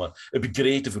height of summer. It'd be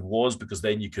great if it was, because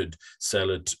then you could sell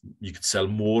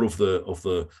more of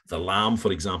the lamb,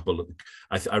 for example.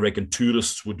 I reckon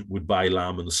tourists would buy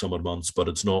lamb in the summer months, but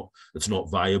it's not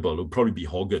viable. It would probably be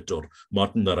hogget or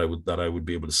mutton that I would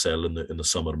be able to sell in the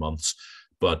summer months.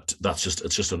 But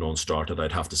it's just a non-starter.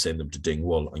 I'd have to send them to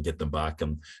Dingwall and get them back,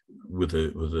 and with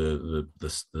the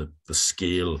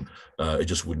scale, it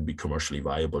just wouldn't be commercially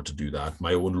viable to do that.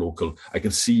 I can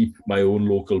see my own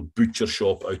local butcher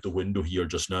shop out the window here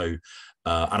just now, and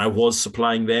I was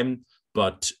supplying them,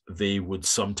 but they would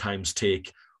sometimes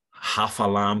take half a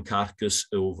lamb carcass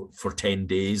over for 10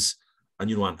 days, and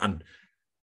and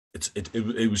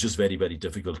it was just very, very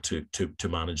difficult to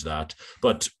manage that.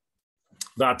 But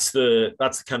that's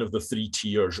kind of the three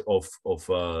tiers of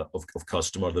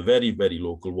customer. The very, very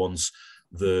local ones,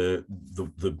 the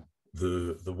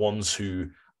ones who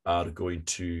are going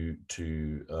to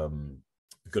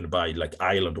buy like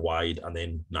island wide, and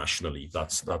then nationally.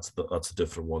 That's the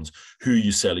different ones. Who are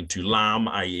you selling to? Lamb,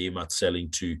 I aim at selling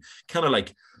to kind of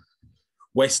like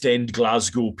West End,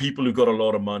 Glasgow, people who got a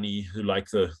lot of money, who like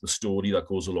the story that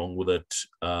goes along with it.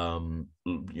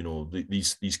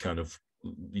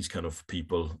 These kind of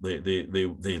people,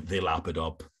 they lap it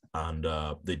up, and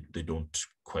they don't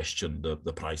question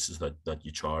the prices that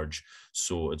you charge.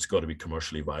 So it's got to be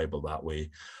commercially viable that way.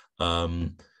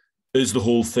 Is the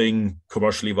whole thing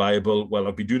commercially viable? Well,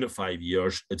 I've been doing it 5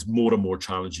 years. It's more and more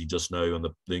challenging just now, and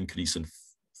the increase in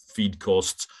feed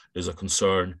costs is a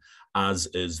concern, as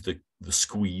is the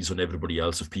squeeze on everybody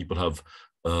else. If people have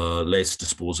less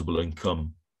disposable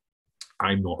income,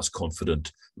 I'm not as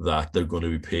confident that they're going to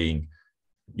be paying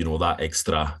that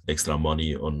extra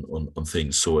money on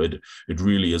things. So it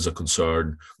really is a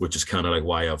concern, which is kind of like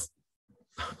why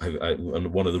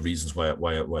and one of the reasons why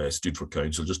I stood for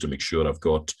council, just to make sure I've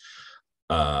got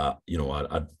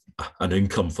an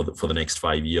income for the next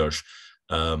 5 years.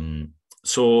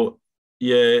 So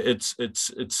yeah, it's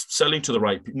selling to the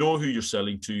right people. Know who you're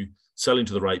selling to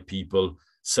the right people,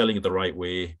 selling it the right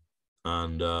way,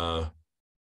 and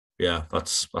yeah,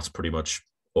 that's pretty much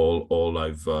all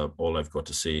I've got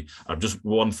to say. I've just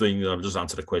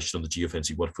answered a question on the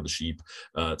geofencing work for the sheep.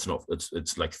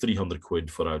 It's like 300 quid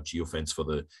for our geofence for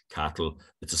the cattle.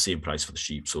 It's the same price for the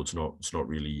sheep, so it's not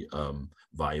really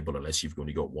viable unless you've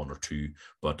only got one or two.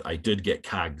 But I did get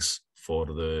CAGs for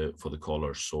the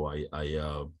collars, so I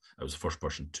was the first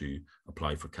person to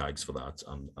apply for CAGs for that,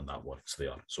 and that works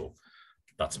there. So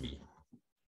that's me.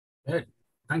 Good.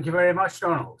 Thank you very much,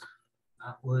 Donald.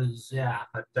 That was a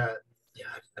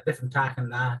different tack in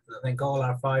that. I think all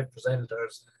our 5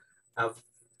 presenters have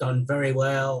done very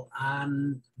well,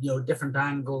 and different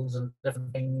angles and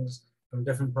different things from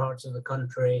different parts of the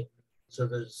country. So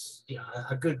there's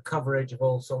a good coverage of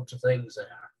all sorts of things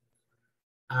there.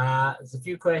 There's a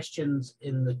few questions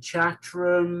in the chat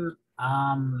room,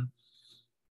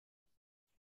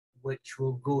 which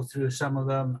we'll go through some of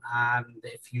them, and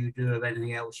if you do have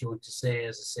anything else you want to say,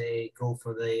 as I say, go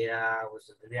for the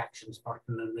reactions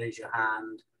button and raise your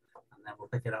hand, and then we'll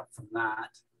pick it up from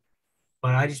that.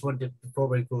 But I just wanted, before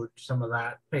we go to some of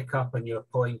that, pick up on your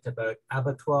point about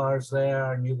abattoirs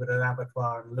there, and you've got an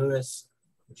abattoir in Lewis,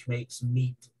 which makes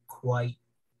meat quite,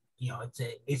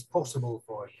 it's possible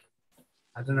for you.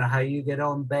 I don't know how you get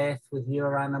on, Beth, with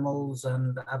your animals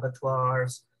and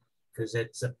abattoirs, because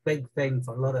it's a big thing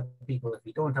for a lot of people. If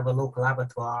you don't have a local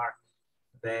abattoir,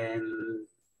 then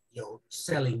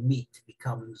selling meat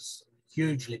becomes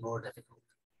hugely more difficult.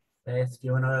 Beth, do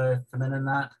you want to come in on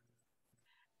that?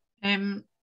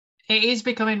 It is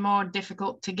becoming more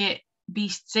difficult to get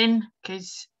beasts in,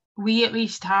 because we at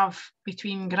least have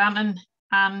between Granton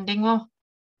and Dingwall.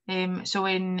 So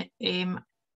in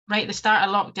right at the start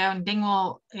of lockdown,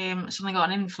 Dingwall suddenly got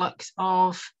an influx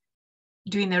of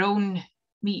doing their own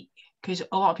meat, because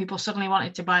a lot of people suddenly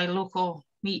wanted to buy local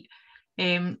meat.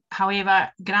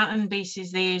 However, Granton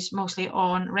bases theirs mostly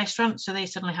on restaurants, so they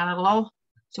suddenly had a lull.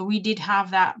 So we did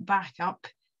have that backup,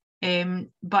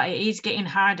 but it is getting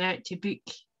harder to book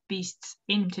beasts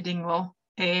into Dingwall.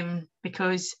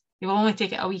 because they will only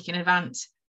take it a week in advance.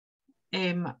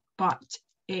 But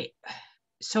it,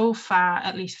 so far,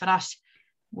 at least for us,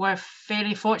 we're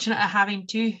fairly fortunate at having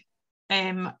two.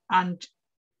 And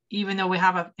even though we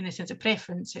have in a sense, a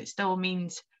preference, it still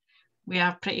means we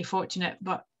are pretty fortunate,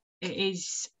 but it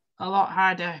is a lot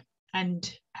harder. And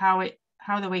how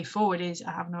the way forward is,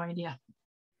 I have no idea.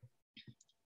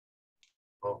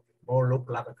 Oh, more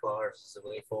local abattoirs is the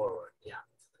way forward, yeah.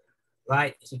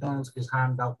 Right, so Donald's his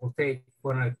hand up. We'll take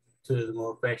one or two of the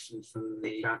more questions from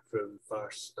the chat room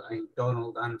first. I think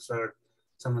Donald answered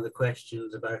some of the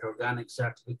questions about organic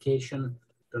certification.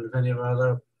 Don't know if any of our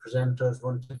other presenters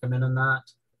want to come in on that.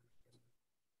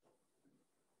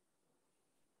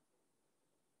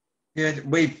 Yeah,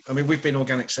 we've been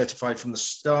organic certified from the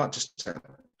start, just a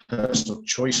personal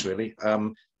choice really.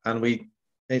 And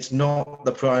it's not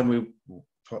the primary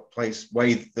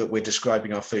way that we're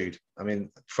describing our food. I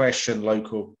mean, fresh and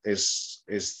local is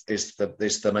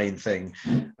the main thing,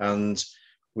 and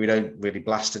we don't really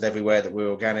blast it everywhere that we're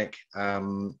organic.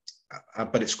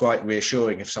 But it's quite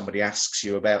reassuring if somebody asks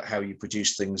you about how you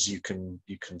produce things, you can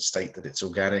state that it's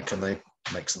organic, and they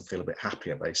makes them feel a bit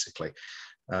happier, basically.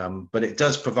 But it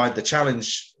does provide the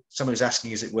challenge. Someone who's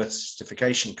asking, is it worth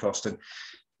certification cost? And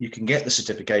you can get the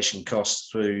certification costs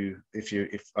through, if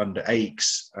under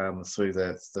AICS, through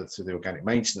the organic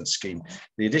maintenance scheme.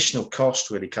 The additional cost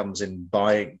really comes in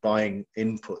buying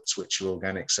inputs which are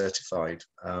organic certified,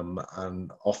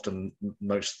 and often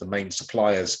most of the main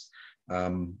suppliers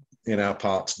in our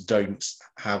parts don't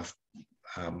have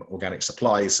organic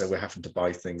supplies, so we're having to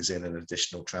buy things in an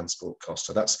additional transport cost.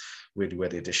 So that's really where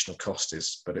the additional cost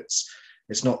is. But it's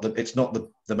not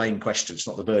the main question. It's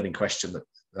not the burning question that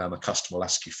a customer will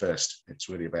ask you first. It's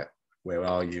really about where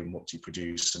are you and what do you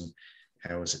produce and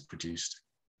how is it produced.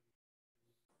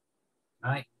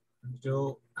 Right,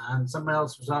 Joe. And someone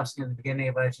else was asking at the beginning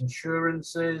about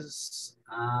insurances,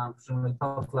 presumably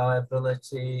public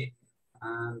liability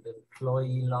and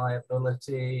employee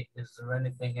liability. Is there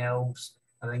anything else?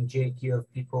 I think, Jake, you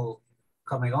have people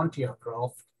coming onto your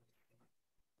croft.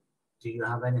 Do you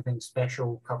have anything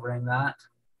special covering that?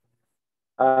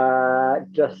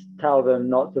 Just tell them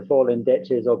not to fall in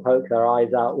ditches or poke their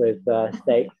eyes out with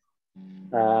stakes.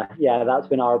 Yeah, that's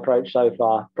been our approach so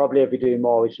far. Probably if we do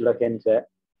more, we should look into it.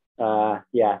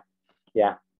 Yeah,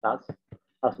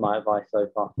 that's my advice so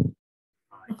far.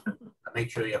 Right. And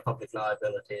make sure your public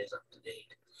liability is up to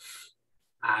date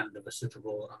and of a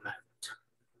suitable amount.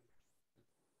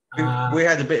 We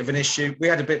had a bit of an issue. We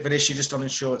had a bit of an issue just on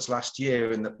insurance last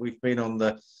year, in that we've been on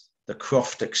the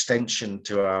Croft extension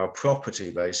to our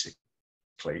property, basically,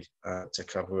 to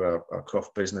cover our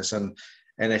Croft business. And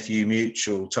NFU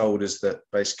Mutual told us that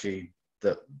basically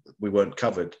that we weren't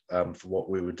covered for what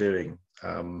we were doing.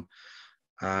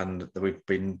 And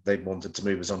they wanted to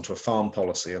move us onto a farm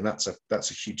policy, and that's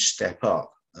a huge step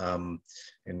up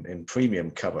in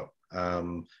premium cover.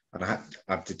 And I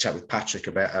did chat with Patrick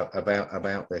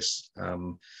about this.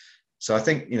 So I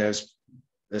think, you know,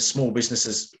 as small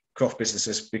businesses, Croft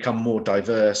businesses become more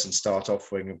diverse and start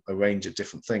offering a range of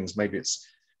different things, maybe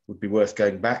would be worth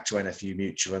going back to NFU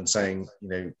Mutual and saying, you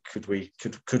know, could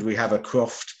we have a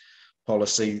Croft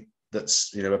policy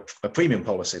that's, you know, a premium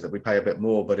policy that we pay a bit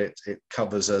more, but it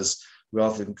covers us,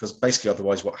 rather than, because basically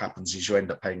otherwise what happens is you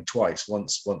end up paying twice,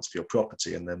 once for your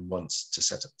property and then once to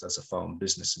set up as a farm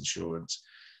business insurance.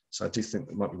 So I do think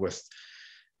it might be worth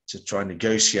to try and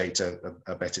negotiate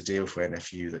a better deal for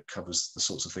NFU that covers the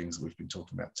sorts of things that we've been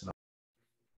talking about tonight.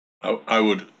 I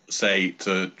would say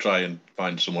to try and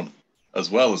find someone as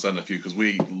well as NFU, because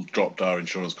we dropped our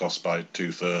insurance costs by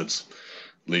 2/3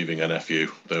 leaving NFU.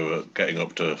 They were getting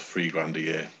up to $3,000 a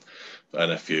year for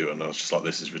NFU, and I was just like,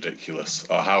 this is ridiculous.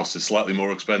 Our house is slightly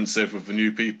more expensive with the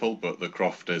new people, but the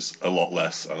Croft is a lot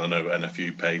less, and I know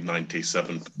NFU pay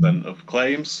 97% of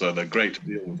claims, so they're great to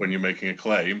deal with when you're making a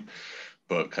claim,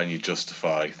 but can you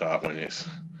justify that when it's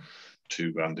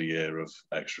 $2,000 a year of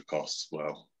extra costs?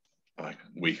 Well,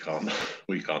 we can't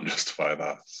justify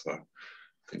that. So I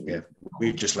think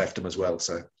we've just left them as well.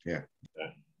 So yeah.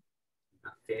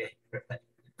 Okay.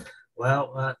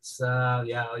 Well, that's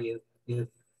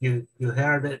you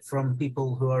heard it from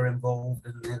people who are involved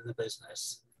in the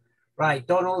business. Right,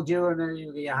 Donald, you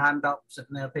and your hand up,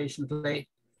 sitting there patiently.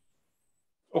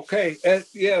 Okay.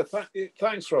 Yeah.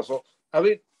 Thanks, Russell. I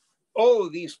mean, all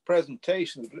of these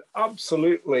presentations are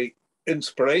absolutely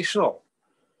inspirational,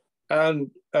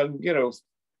 and you know,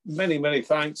 many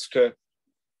thanks to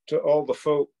all the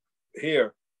folk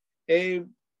here.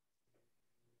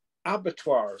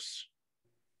 Abattoirs,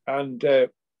 and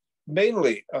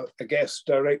mainly, I guess,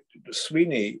 directed to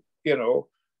Sweeney, you know,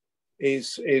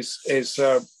 is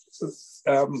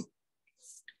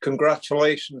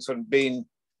congratulations on being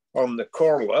on the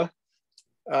Corla,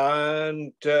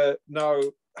 and now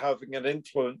having an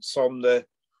influence on the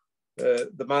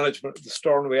management of the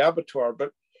Stornoway Abattoir.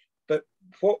 But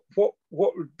what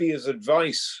would be his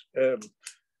advice,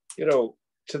 you know,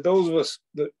 to those of us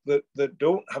that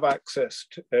don't have access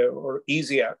to, or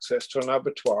easy access to an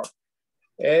abattoir?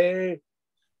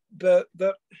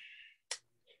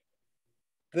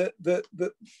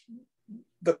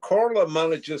 The Corla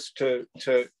manages to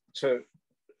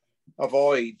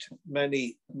avoid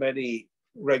many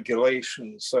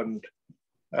regulations and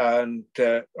on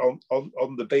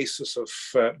the basis of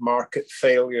market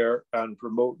failure and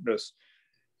remoteness.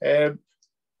 I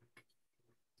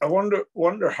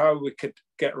wonder how we could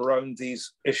get around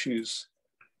these issues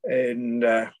in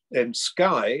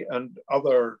Skye and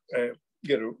other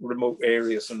you know, remote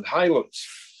areas and highlands.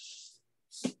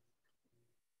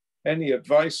 Any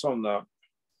advice on that?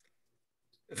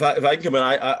 If I can come in,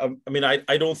 I mean,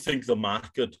 I don't think the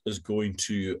market is going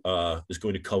to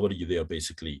cover you there.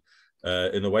 Basically,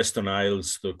 in the Western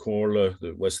Isles, the Corla,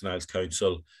 the Western Isles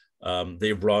Council,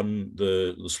 they run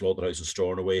the slaughterhouse in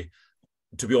Stornoway.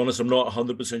 To be honest, I'm not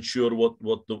 100% sure what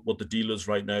the deal is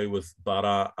right now with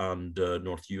Barra and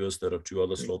North US. There are two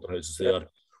other slaughterhouses there,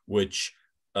 which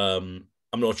I'm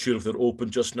not sure if they're open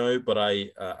just now. But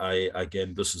I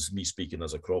again, this is me speaking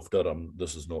as a crofter.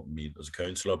 This is not me as a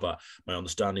councillor. But my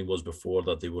understanding was before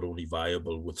that they were only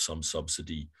viable with some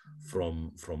subsidy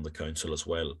from the council as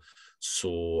well.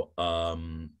 So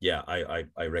yeah,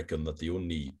 I reckon that the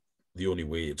only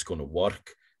way it's going to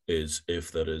work is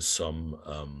if there is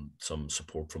some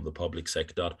support from the public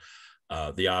sector.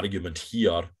 The argument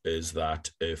here is that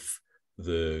if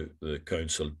the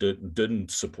council didn't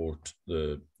support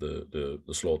the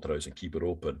slaughterhouse and keep it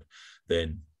open,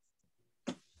 then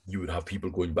you would have people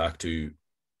going back to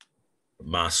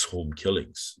mass home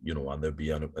killings, you know, and there'd be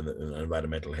an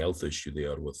environmental health issue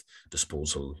there with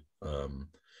disposal of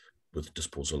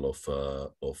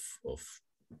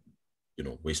you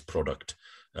know, waste product.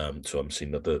 So I'm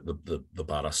seeing that the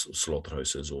Barra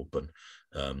slaughterhouse is open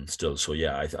still. So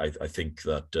yeah, I think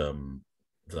that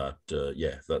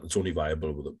yeah, that it's only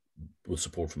viable with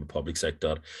support from the public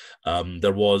sector.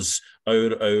 There was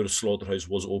our slaughterhouse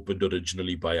was opened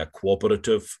originally by a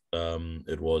cooperative.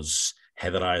 It was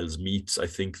Heather Isles Meats, I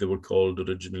think they were called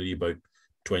originally, about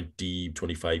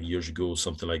 25 years ago,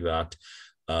 something like that.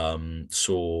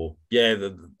 So yeah,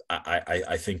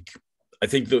 I think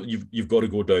that you've got to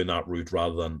go down that route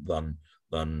rather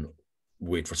than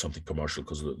wait for something commercial,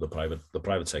 because the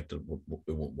private sector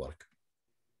it won't work.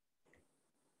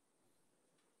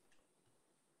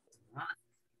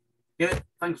 Good,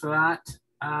 thanks for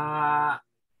that.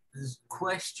 There's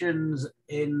questions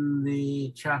in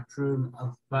the chat room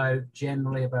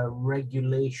generally about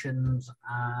regulations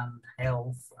and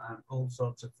health and all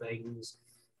sorts of things.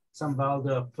 I'll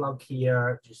do a plug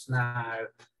here just now.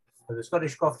 The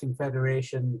Scottish Crofting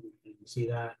Federation, you can see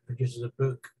that, produces a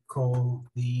book called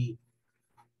The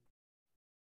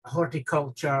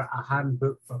Horticulture, a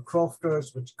Handbook for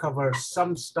Crofters, which covers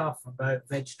some stuff about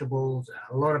vegetables,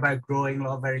 a lot about growing, a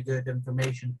lot of very good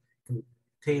information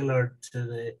tailored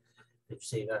to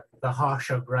the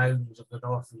harsher grounds of the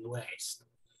north and the west.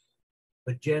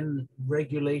 But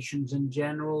regulations in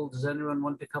general, does anyone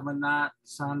want to come on that?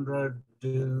 Sandra,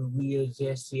 do we as the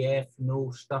SCF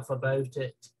know stuff about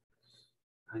it?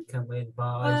 And can we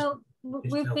advise? Well,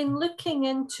 we've been looking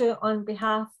into it on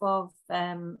behalf of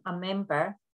a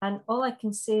member, and all I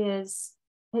can say is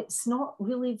it's not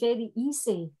really very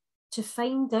easy to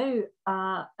find out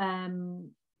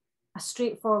a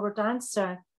straightforward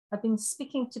answer. I've been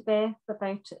speaking to Beth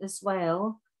about it as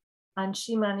well, and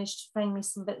she managed to find me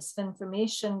some bits of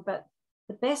information, but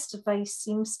the best advice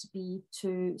seems to be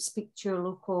to speak to your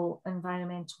local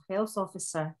environmental health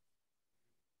officer.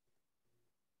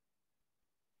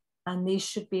 And they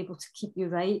should be able to keep you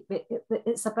right. But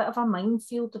it's a bit of a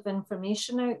minefield of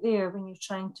information out there when you're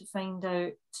trying to find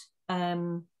out.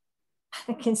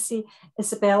 I can see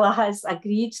Isabella has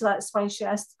agreed, so that's why she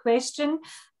asked the question.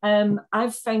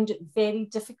 I've found it very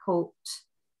difficult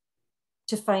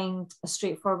to find a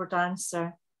straightforward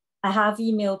answer. I have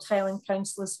emailed Highland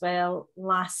Council as well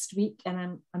last week,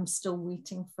 and I'm still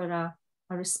waiting for a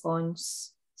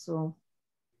response. So,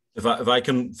 if I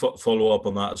can follow up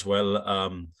on that as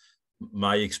well.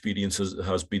 My experience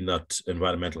has been that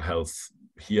environmental health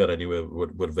here anyway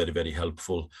were very, very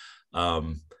helpful.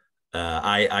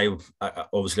 I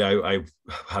obviously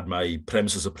had my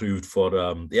premises approved for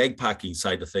the egg packing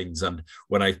side of things, and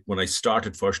when I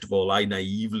started, first of all, I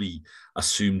naively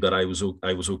assumed that I was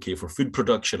okay for food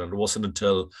production, and it wasn't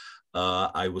until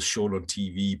I was shown on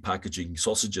TV packaging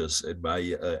sausages in my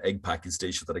egg packing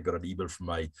station that I got an email from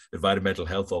my environmental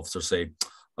health officer saying,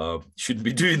 shouldn't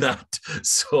be doing that.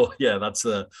 So yeah, that's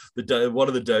one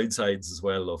of the downsides as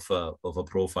well of a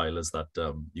profile is that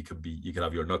you can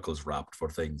have your knuckles wrapped for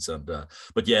things. And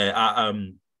but yeah,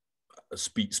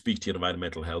 speak to your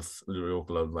environmental health, the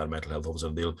local environmental health officer,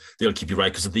 and they'll keep you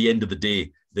right, because at the end of the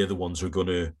day, they're the ones who are going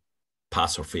to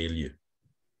pass or fail you.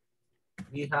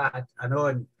 We had, I know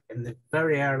in the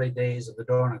very early days of the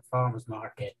Dornoch Farmers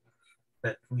Market,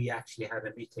 that we actually had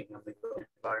a meeting and we got an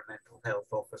environmental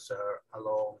health officer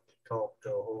along to talk to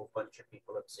a whole bunch of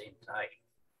people at the same time.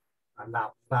 And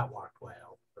that worked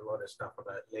well. A lot of stuff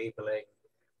about labelling,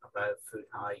 about food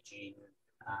hygiene,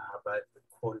 about the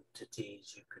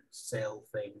quantities you can sell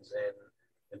things in,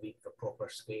 the need for proper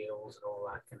scales and all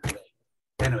that kind of thing.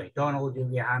 Anyway, Donald,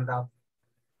 give your hand up.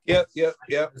 Yeah.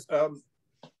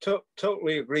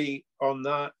 Totally agree on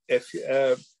that. If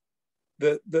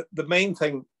the main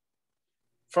thing,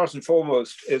 first and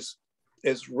foremost, is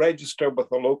register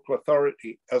with a local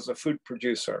authority as a food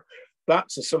producer.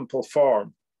 That's a simple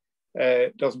form.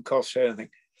 It doesn't cost you anything.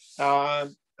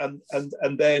 And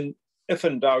then, if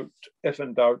in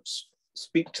doubt,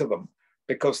 speak to them,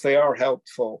 because they are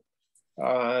helpful,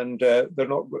 and they're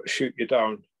not going to shoot you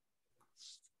down.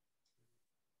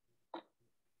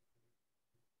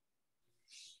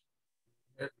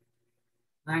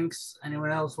 Thanks.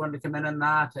 Anyone else want to come in on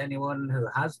that? Anyone who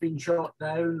has been shot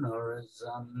down, or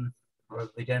have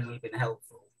they generally been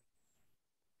helpful?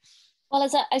 Well,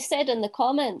 as I said in the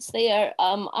comments there,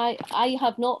 I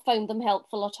have not found them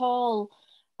helpful at all.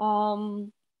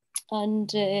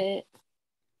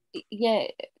 Yeah,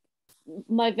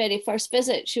 my very first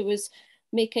visit, she was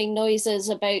making noises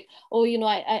about, oh, you know,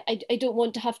 I don't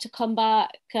want to have to come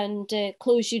back and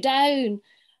close you down.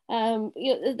 You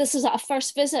know, this is at a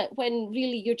first visit when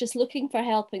really you're just looking for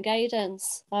help and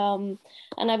guidance. And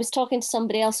I was talking to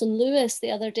somebody else in Lewis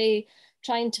the other day,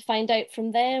 trying to find out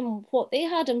from them what they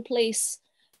had in place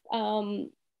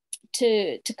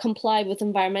to comply with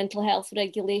environmental health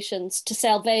regulations, to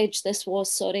sell veg, this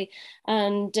was, sorry.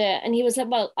 And he was like,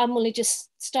 well, I'm only just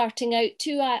starting out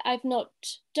too. I've not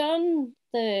done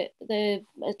the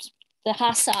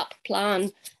HACCP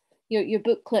plan, your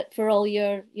booklet for all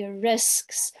your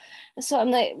risks. So I'm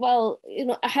like, well, you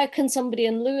know, how can somebody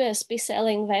in Lewis be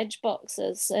selling veg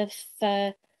boxes if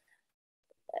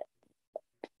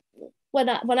when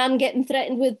I'm getting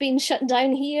threatened with being shut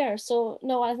down here? So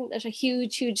no, I think there's a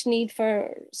huge need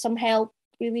for some help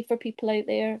really for people out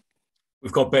there.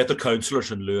 We've got better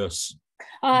counsellors in Lewis.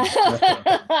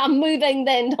 I'm moving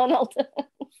then, Donald.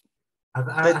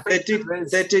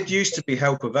 There did used to be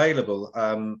help available.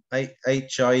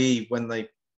 HIE, when they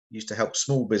used to help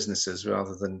small businesses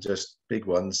rather than just big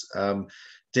ones,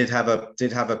 did have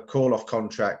a call-off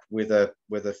contract with a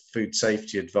food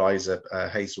safety advisor,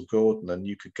 Hazel Gordon, and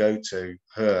you could go to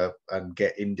her and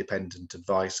get independent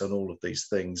advice on all of these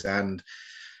things, and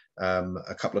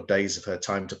a couple of days of her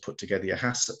time to put together your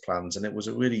HACCP plans. And it was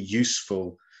a really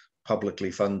useful publicly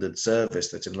funded service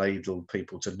that enabled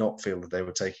people to not feel that they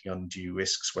were taking undue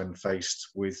risks when faced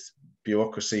with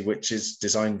bureaucracy, which is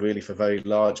designed really for very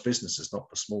large businesses, not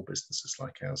for small businesses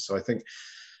like ours. So I think,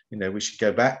 you know, we should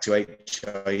go back to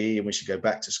HIE and we should go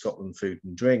back to Scotland Food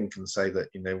and Drink and say that,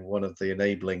 you know, one of the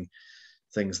enabling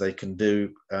things they can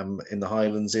do in the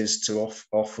Highlands is to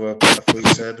offer a free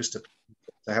service to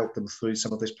help them through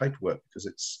some of this paperwork, because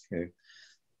it's, you know,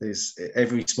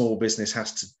 every small business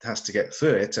has to get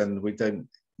through it, and we don't.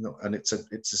 And it's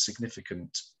a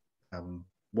significant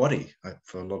worry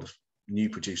for a lot of new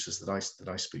producers that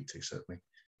I speak to, certainly.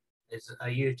 Are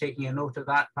you taking a note of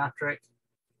that, Patrick?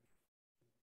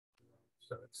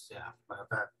 So it's, yeah,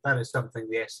 that is something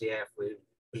the SCF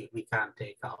we can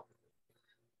take up.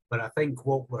 But I think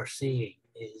what we're seeing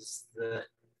is that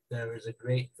there is a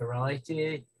great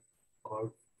variety,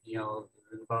 or, you know,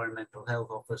 environmental health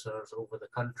officers over the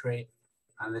country,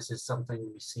 and this is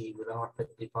something we see with our pit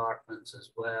departments as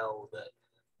well, that,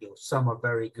 you know, some are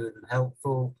very good and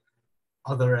helpful,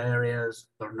 other areas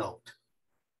they're not.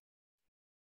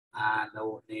 And I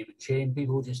won't name and shame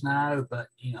people just now, but,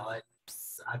 you know,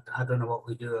 I don't know what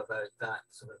we do about that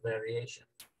sort of variation.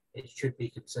 It should be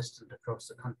consistent across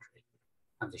the country,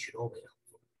 and they should all be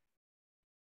helpful.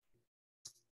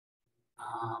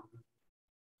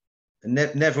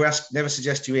 Never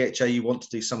suggest to EHA you want to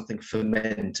do something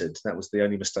fermented. That was the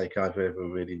only mistake I've ever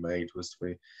really made. Was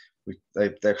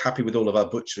they're happy with all of our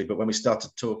butchery, but when we started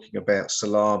talking about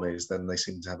salamis, then they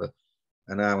seem to have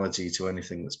an allergy to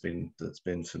anything that's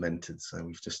been fermented.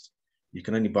 So you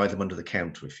can only buy them under the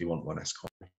counter if you want one,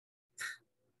 Escort.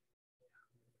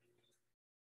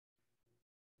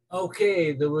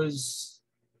 Okay, there was,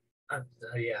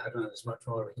 yeah, I don't know there's much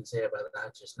more we can say about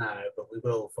that just now, but we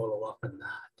will follow up on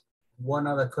that. One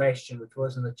other question, which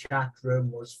was in the chat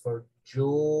room, was for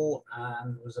Joe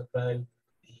and was about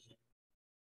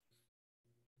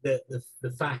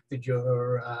the fact that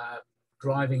you're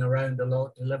driving around a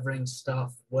lot, delivering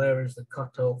stuff. Where is the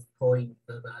cutoff point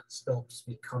that stops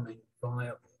becoming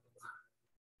viable?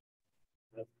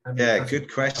 Yeah, good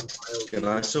question.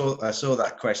 I saw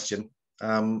that question,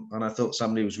 and I thought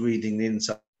somebody was reading the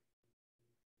inside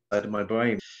of my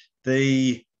brain.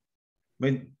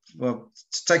 Well,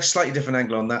 to take a slightly different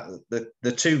angle on that,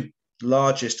 the two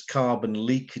largest carbon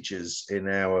leakages in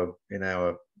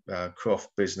our Croft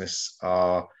business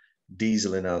are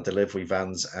diesel in our delivery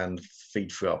vans and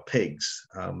feed for our pigs.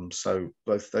 So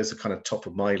both those are kind of top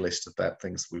of my list about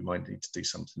things that we might need to do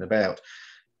something about.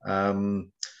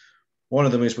 One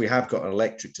of them is we have got an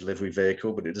electric delivery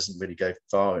vehicle, but it doesn't really go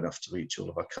far enough to reach all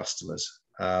of our customers.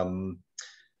 And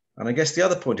I guess the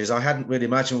other point is I hadn't really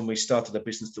imagined when we started a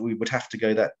business that we would have to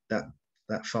go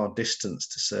that far distance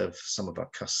to serve some of our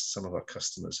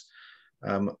customers.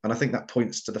 And I think that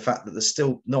points to the fact that there's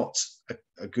still not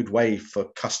a good way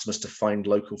for customers to find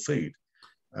local food.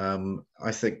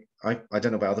 I think, I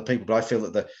don't know about other people, but I feel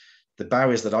that the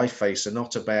barriers that I face are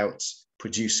not about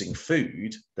producing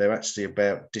food, they're actually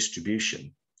about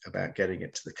distribution, about getting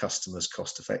it to the customers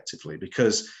cost effectively.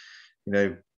 Because, you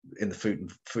know, in the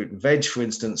fruit and veg, for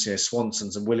instance, you know,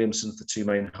 Swanson's and Williamson's, the two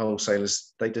main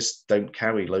wholesalers, they just don't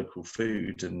carry local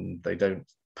food and they don't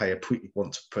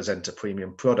want to present a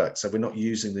premium product. So we're not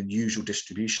using the usual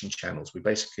distribution channels. We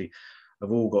basically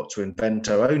have all got to invent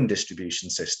our own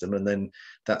distribution system, and then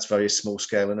that's very small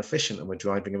scale and efficient, and we're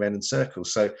driving around in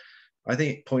circles. So I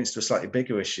think it points to a slightly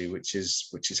bigger issue, which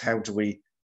is how do we,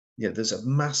 there's a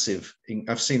massive,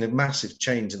 I've seen a massive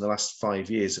change in the last 5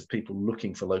 years of people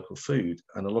looking for local food,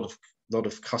 and a lot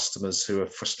of customers who are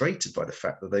frustrated by the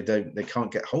fact that they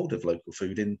can't get hold of local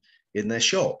food in their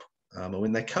shop or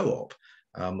in their co-op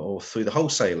or through the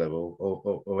wholesaler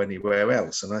or anywhere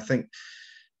else. And I think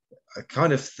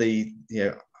kind of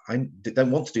I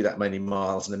don't want to do that many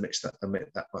miles and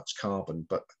emit that much carbon,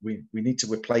 but we need to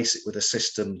replace it with a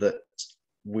system that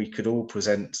we could all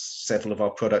present several of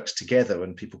our products together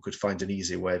and people could find an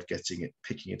easier way of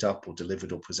picking it up or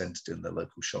delivered or presented in their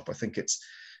local shop. I think it's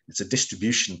a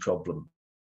distribution problem.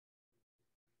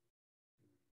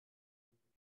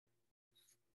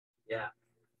 Yeah.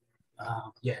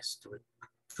 Yes,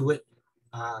 to it.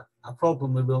 A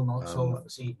problem we will not solve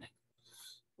this evening.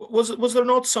 Was there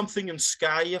not something in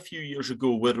Skye a few years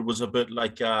ago where it was a bit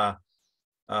like a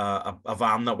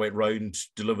van that went round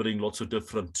delivering lots of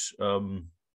different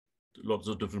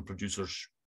producers'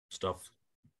 stuff?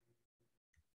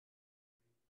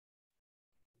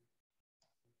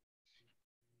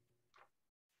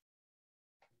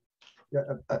 Yeah,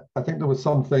 I think there was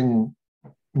something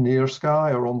near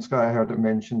Skye or on Skye. I heard it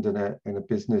mentioned in a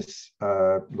business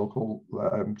local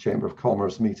Chamber of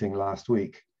Commerce meeting last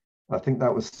week. I think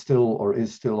that was still or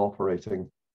is still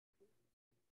operating.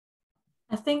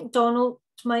 I think Donald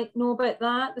might know about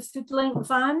that, the Food Link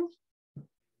van.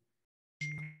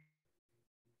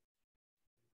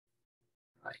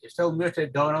 You're still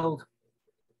muted, Donald.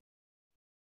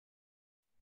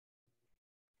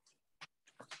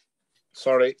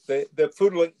 Sorry, the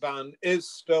Food Link van is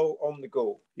still on the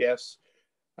go, yes,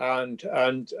 and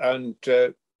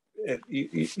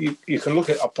you can look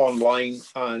it up online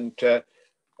and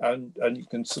you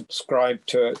can subscribe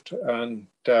to it, and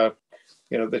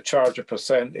they charge a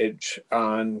percentage,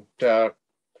 and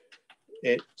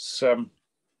it's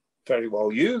very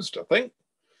well used, I think.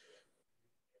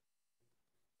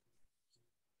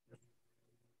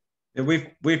 Yeah,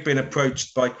 we've been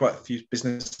approached by quite a few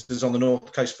businesses on the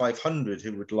North Coast 500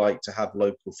 who would like to have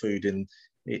local food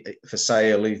for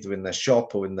sale, either in their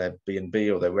shop or in their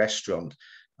B&B or their restaurant.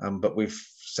 But we've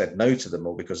said no to them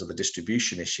all because of the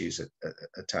distribution issues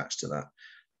attached to that.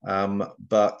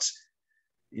 But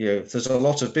there's a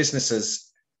lot of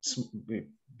businesses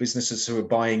who are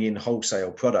buying in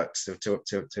wholesale products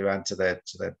to add to their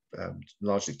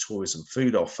largely tourism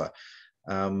food offer.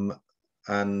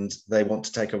 And they want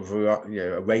to take a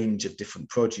range of different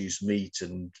produce, meat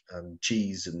and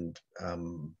cheese and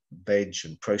veg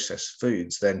and processed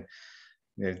foods. Then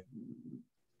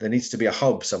there needs to be a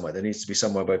hub somewhere. There needs to be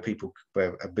somewhere where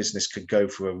a business could go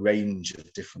for a range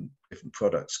of different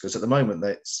products. Because at the moment,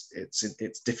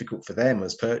 it's difficult for them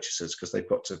as purchasers because they've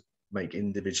got to make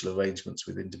individual arrangements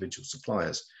with individual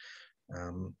suppliers.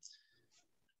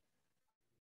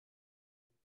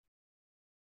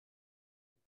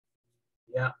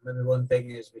 Yeah, maybe one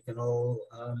thing is we can all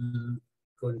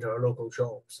go into our local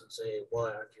shops and say,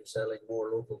 why aren't you selling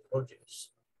more local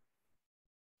produce?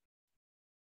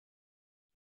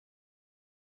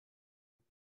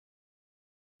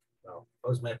 Well, that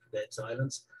was my dead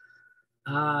silence.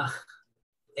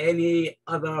 Any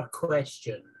other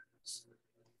questions?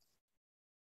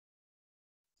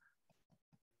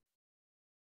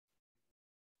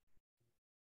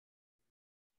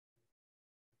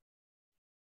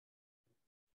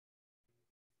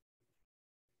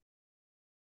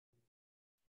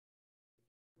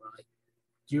 Right.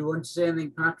 Do you want to say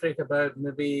anything, Patrick, about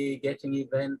maybe getting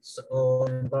events on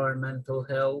environmental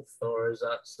health, or is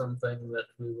that something that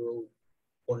we will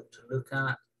want to look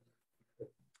at?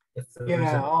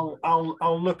 Yeah,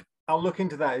 I'll look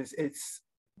into that. It's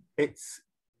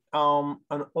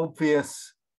an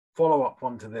obvious follow-up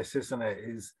one to this, isn't it?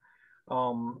 Is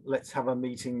let's have a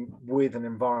meeting with an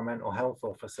environmental health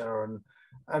officer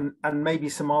and maybe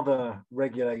some other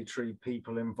regulatory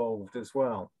people involved as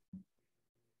well,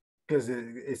 because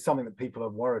it's something that people are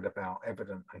worried about,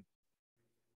 evidently.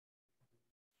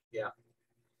 Yeah.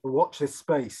 We'll watch this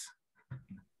space.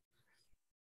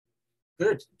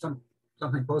 Good.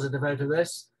 Something positive out of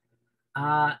this.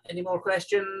 Any more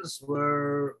questions?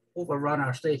 We're overrun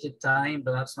our stated time,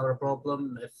 but that's not a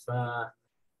problem. If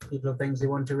people have things they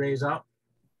want to raise up,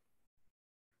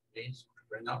 please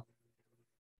bring up.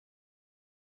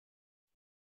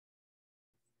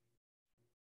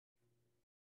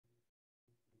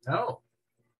 No.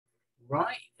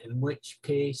 Right, in which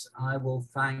case I will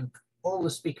thank all the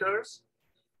speakers,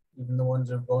 even the ones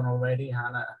who have gone already.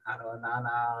 Hannah and Anna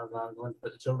are going to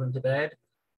put the children to bed.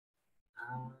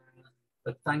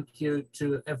 But thank you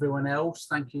to everyone else.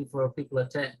 Thank you for people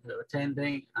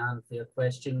attending and for your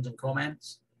questions and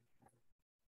comments.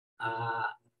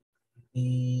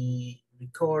 The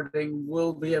recording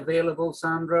will be available,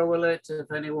 Sandra, will it?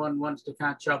 If anyone wants to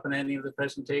catch up on any of the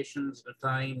presentations at a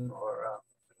time, or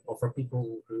for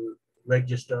people who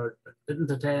registered but didn't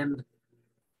attend.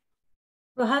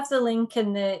 We'll have the link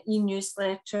in the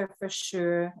e-newsletter for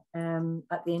sure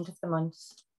at the end of the month.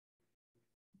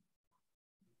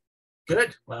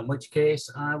 Good. Well, in which case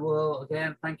I will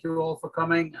again thank you all for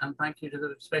coming, and thank you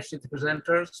to especially the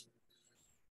presenters,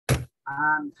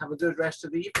 and have a good rest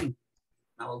of the evening.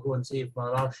 I will go and see if my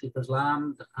last sheep has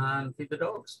lambed and feed the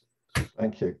dogs.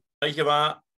 Thank you. Thank you,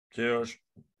 Matt. Cheers.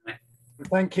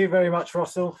 Thank you very much,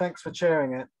 Russell. Thanks for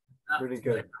chairing it. Really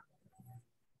good.